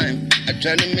the rhyme. I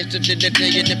try to miss it to tell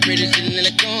you the prettiest thing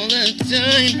like all the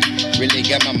time. Really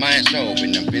got my mind so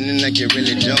open, I'm feeling like you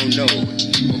really don't know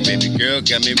it. Well, baby girl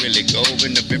got me really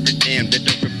going up every damn bit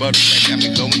of rebuttal. That got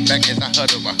me going back as I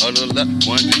huddle up.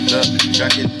 One love,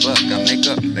 drunk as fuck. I make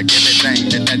up like everything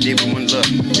that I did with one love.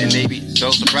 Then they be so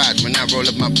surprised when I roll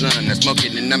up my blunt. I smoke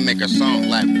it and I make a song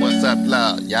like, what's up,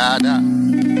 love, yada.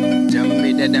 Tell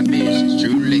me that I'm ambitious,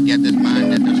 truly got this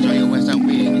mind that'll show you what's I'm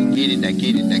with it. Get it, I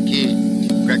get it, I get it.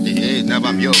 Crack the head, now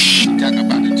I'm yours. Talk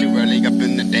about it too early up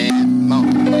in the damn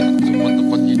morning. So what the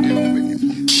fuck you doing?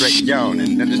 Straight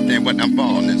yawning, understand what I'm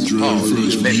falling. So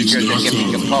falling, baby girl, that get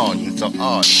me pardon. So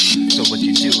hard, so what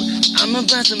you do? I'm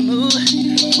about to move,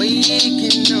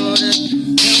 waking order.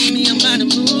 Tell me I'm about to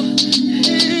move.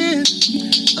 Yeah.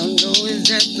 I know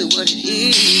exactly what it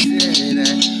is that I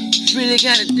really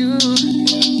gotta do.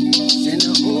 Send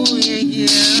a oh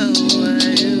yeah, oh I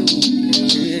do.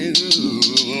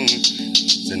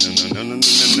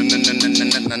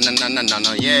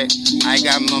 No, yeah. I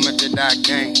got moments that I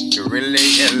can't to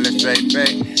really illustrate,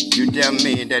 babe. You tell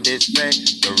me that it's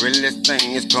fake. The realest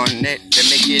thing is connect. Let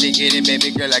me get it,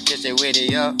 baby girl. I kiss it with it,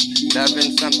 yo.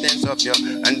 Loving something so pure.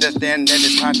 Understand that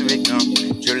it's hard to become.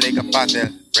 You like a bottle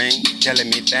ring, telling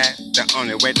me that the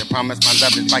only way to promise my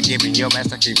love is by giving your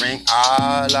ass a key ring.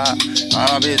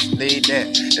 Obviously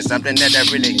that is something that I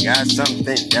really got, something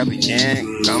that we can't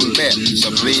compare.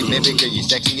 So please, baby girl, you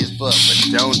sexy as fuck,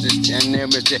 but don't just stand there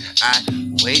with it. I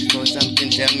wait for something,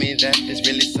 tell me that there's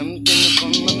really something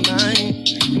on my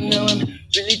mind. You know I'm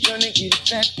really trying to get it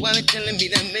back while you're telling me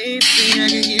that maybe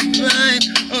I can get by.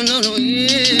 Oh no,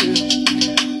 yeah.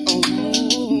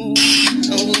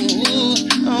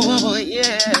 Oh,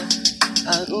 yeah.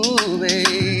 Oh,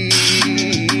 baby.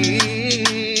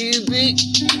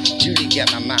 Judy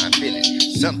got my mind feeling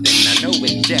something. I know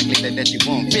exactly that you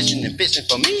want. Fishing and fishing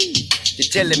for me. You're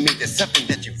telling me there's something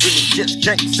that you really just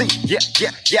can't see. Yeah.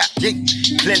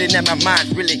 Clearly now my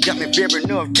mind really got me very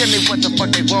nerve. Tell me what the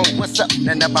fuck they want. What's up?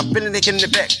 Now I'm feeling it in the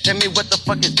back. Tell me what the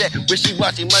fuck is that?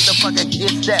 Wishy-washy motherfucker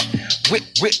is that? What?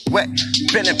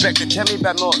 Feeling back to tell me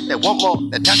about more. They want more.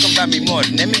 They talking about me more.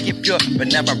 Let me get pure. But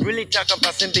now I'm really talking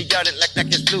about symbiotic like that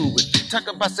is fluid. Talk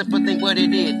about simple thing what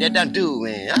it is that I'm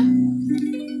doing. Huh?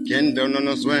 Can't do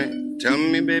no swing. Tell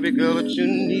me, baby girl, what you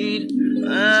need.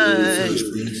 I'm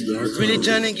really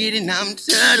trying to get it. Now I'm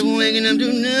tired of waking up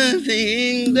to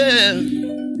nothing, girl.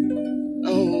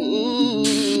 Oh,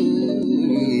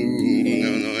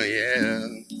 no, yeah.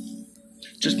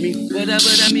 Trust me, whatever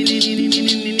I mean,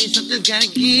 something's gotta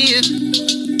give.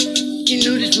 You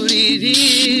know this what it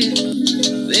is,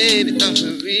 baby. I'm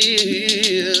for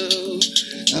real.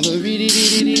 I'm for real.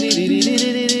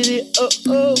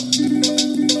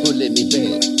 Oh, let me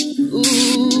back. Ooh,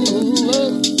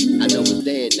 I know it's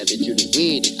dead, now that you done with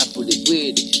it. I put it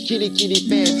with it. Kitty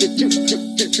fast,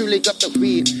 truly got the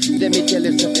weed. Let me tell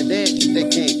you something that they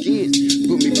can't get.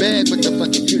 Put me back, what the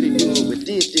fuck is Julie doing with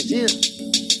this?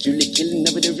 Julie killing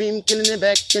over the rim, killing it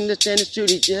back. Understand it's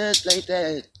Julie just like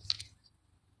that.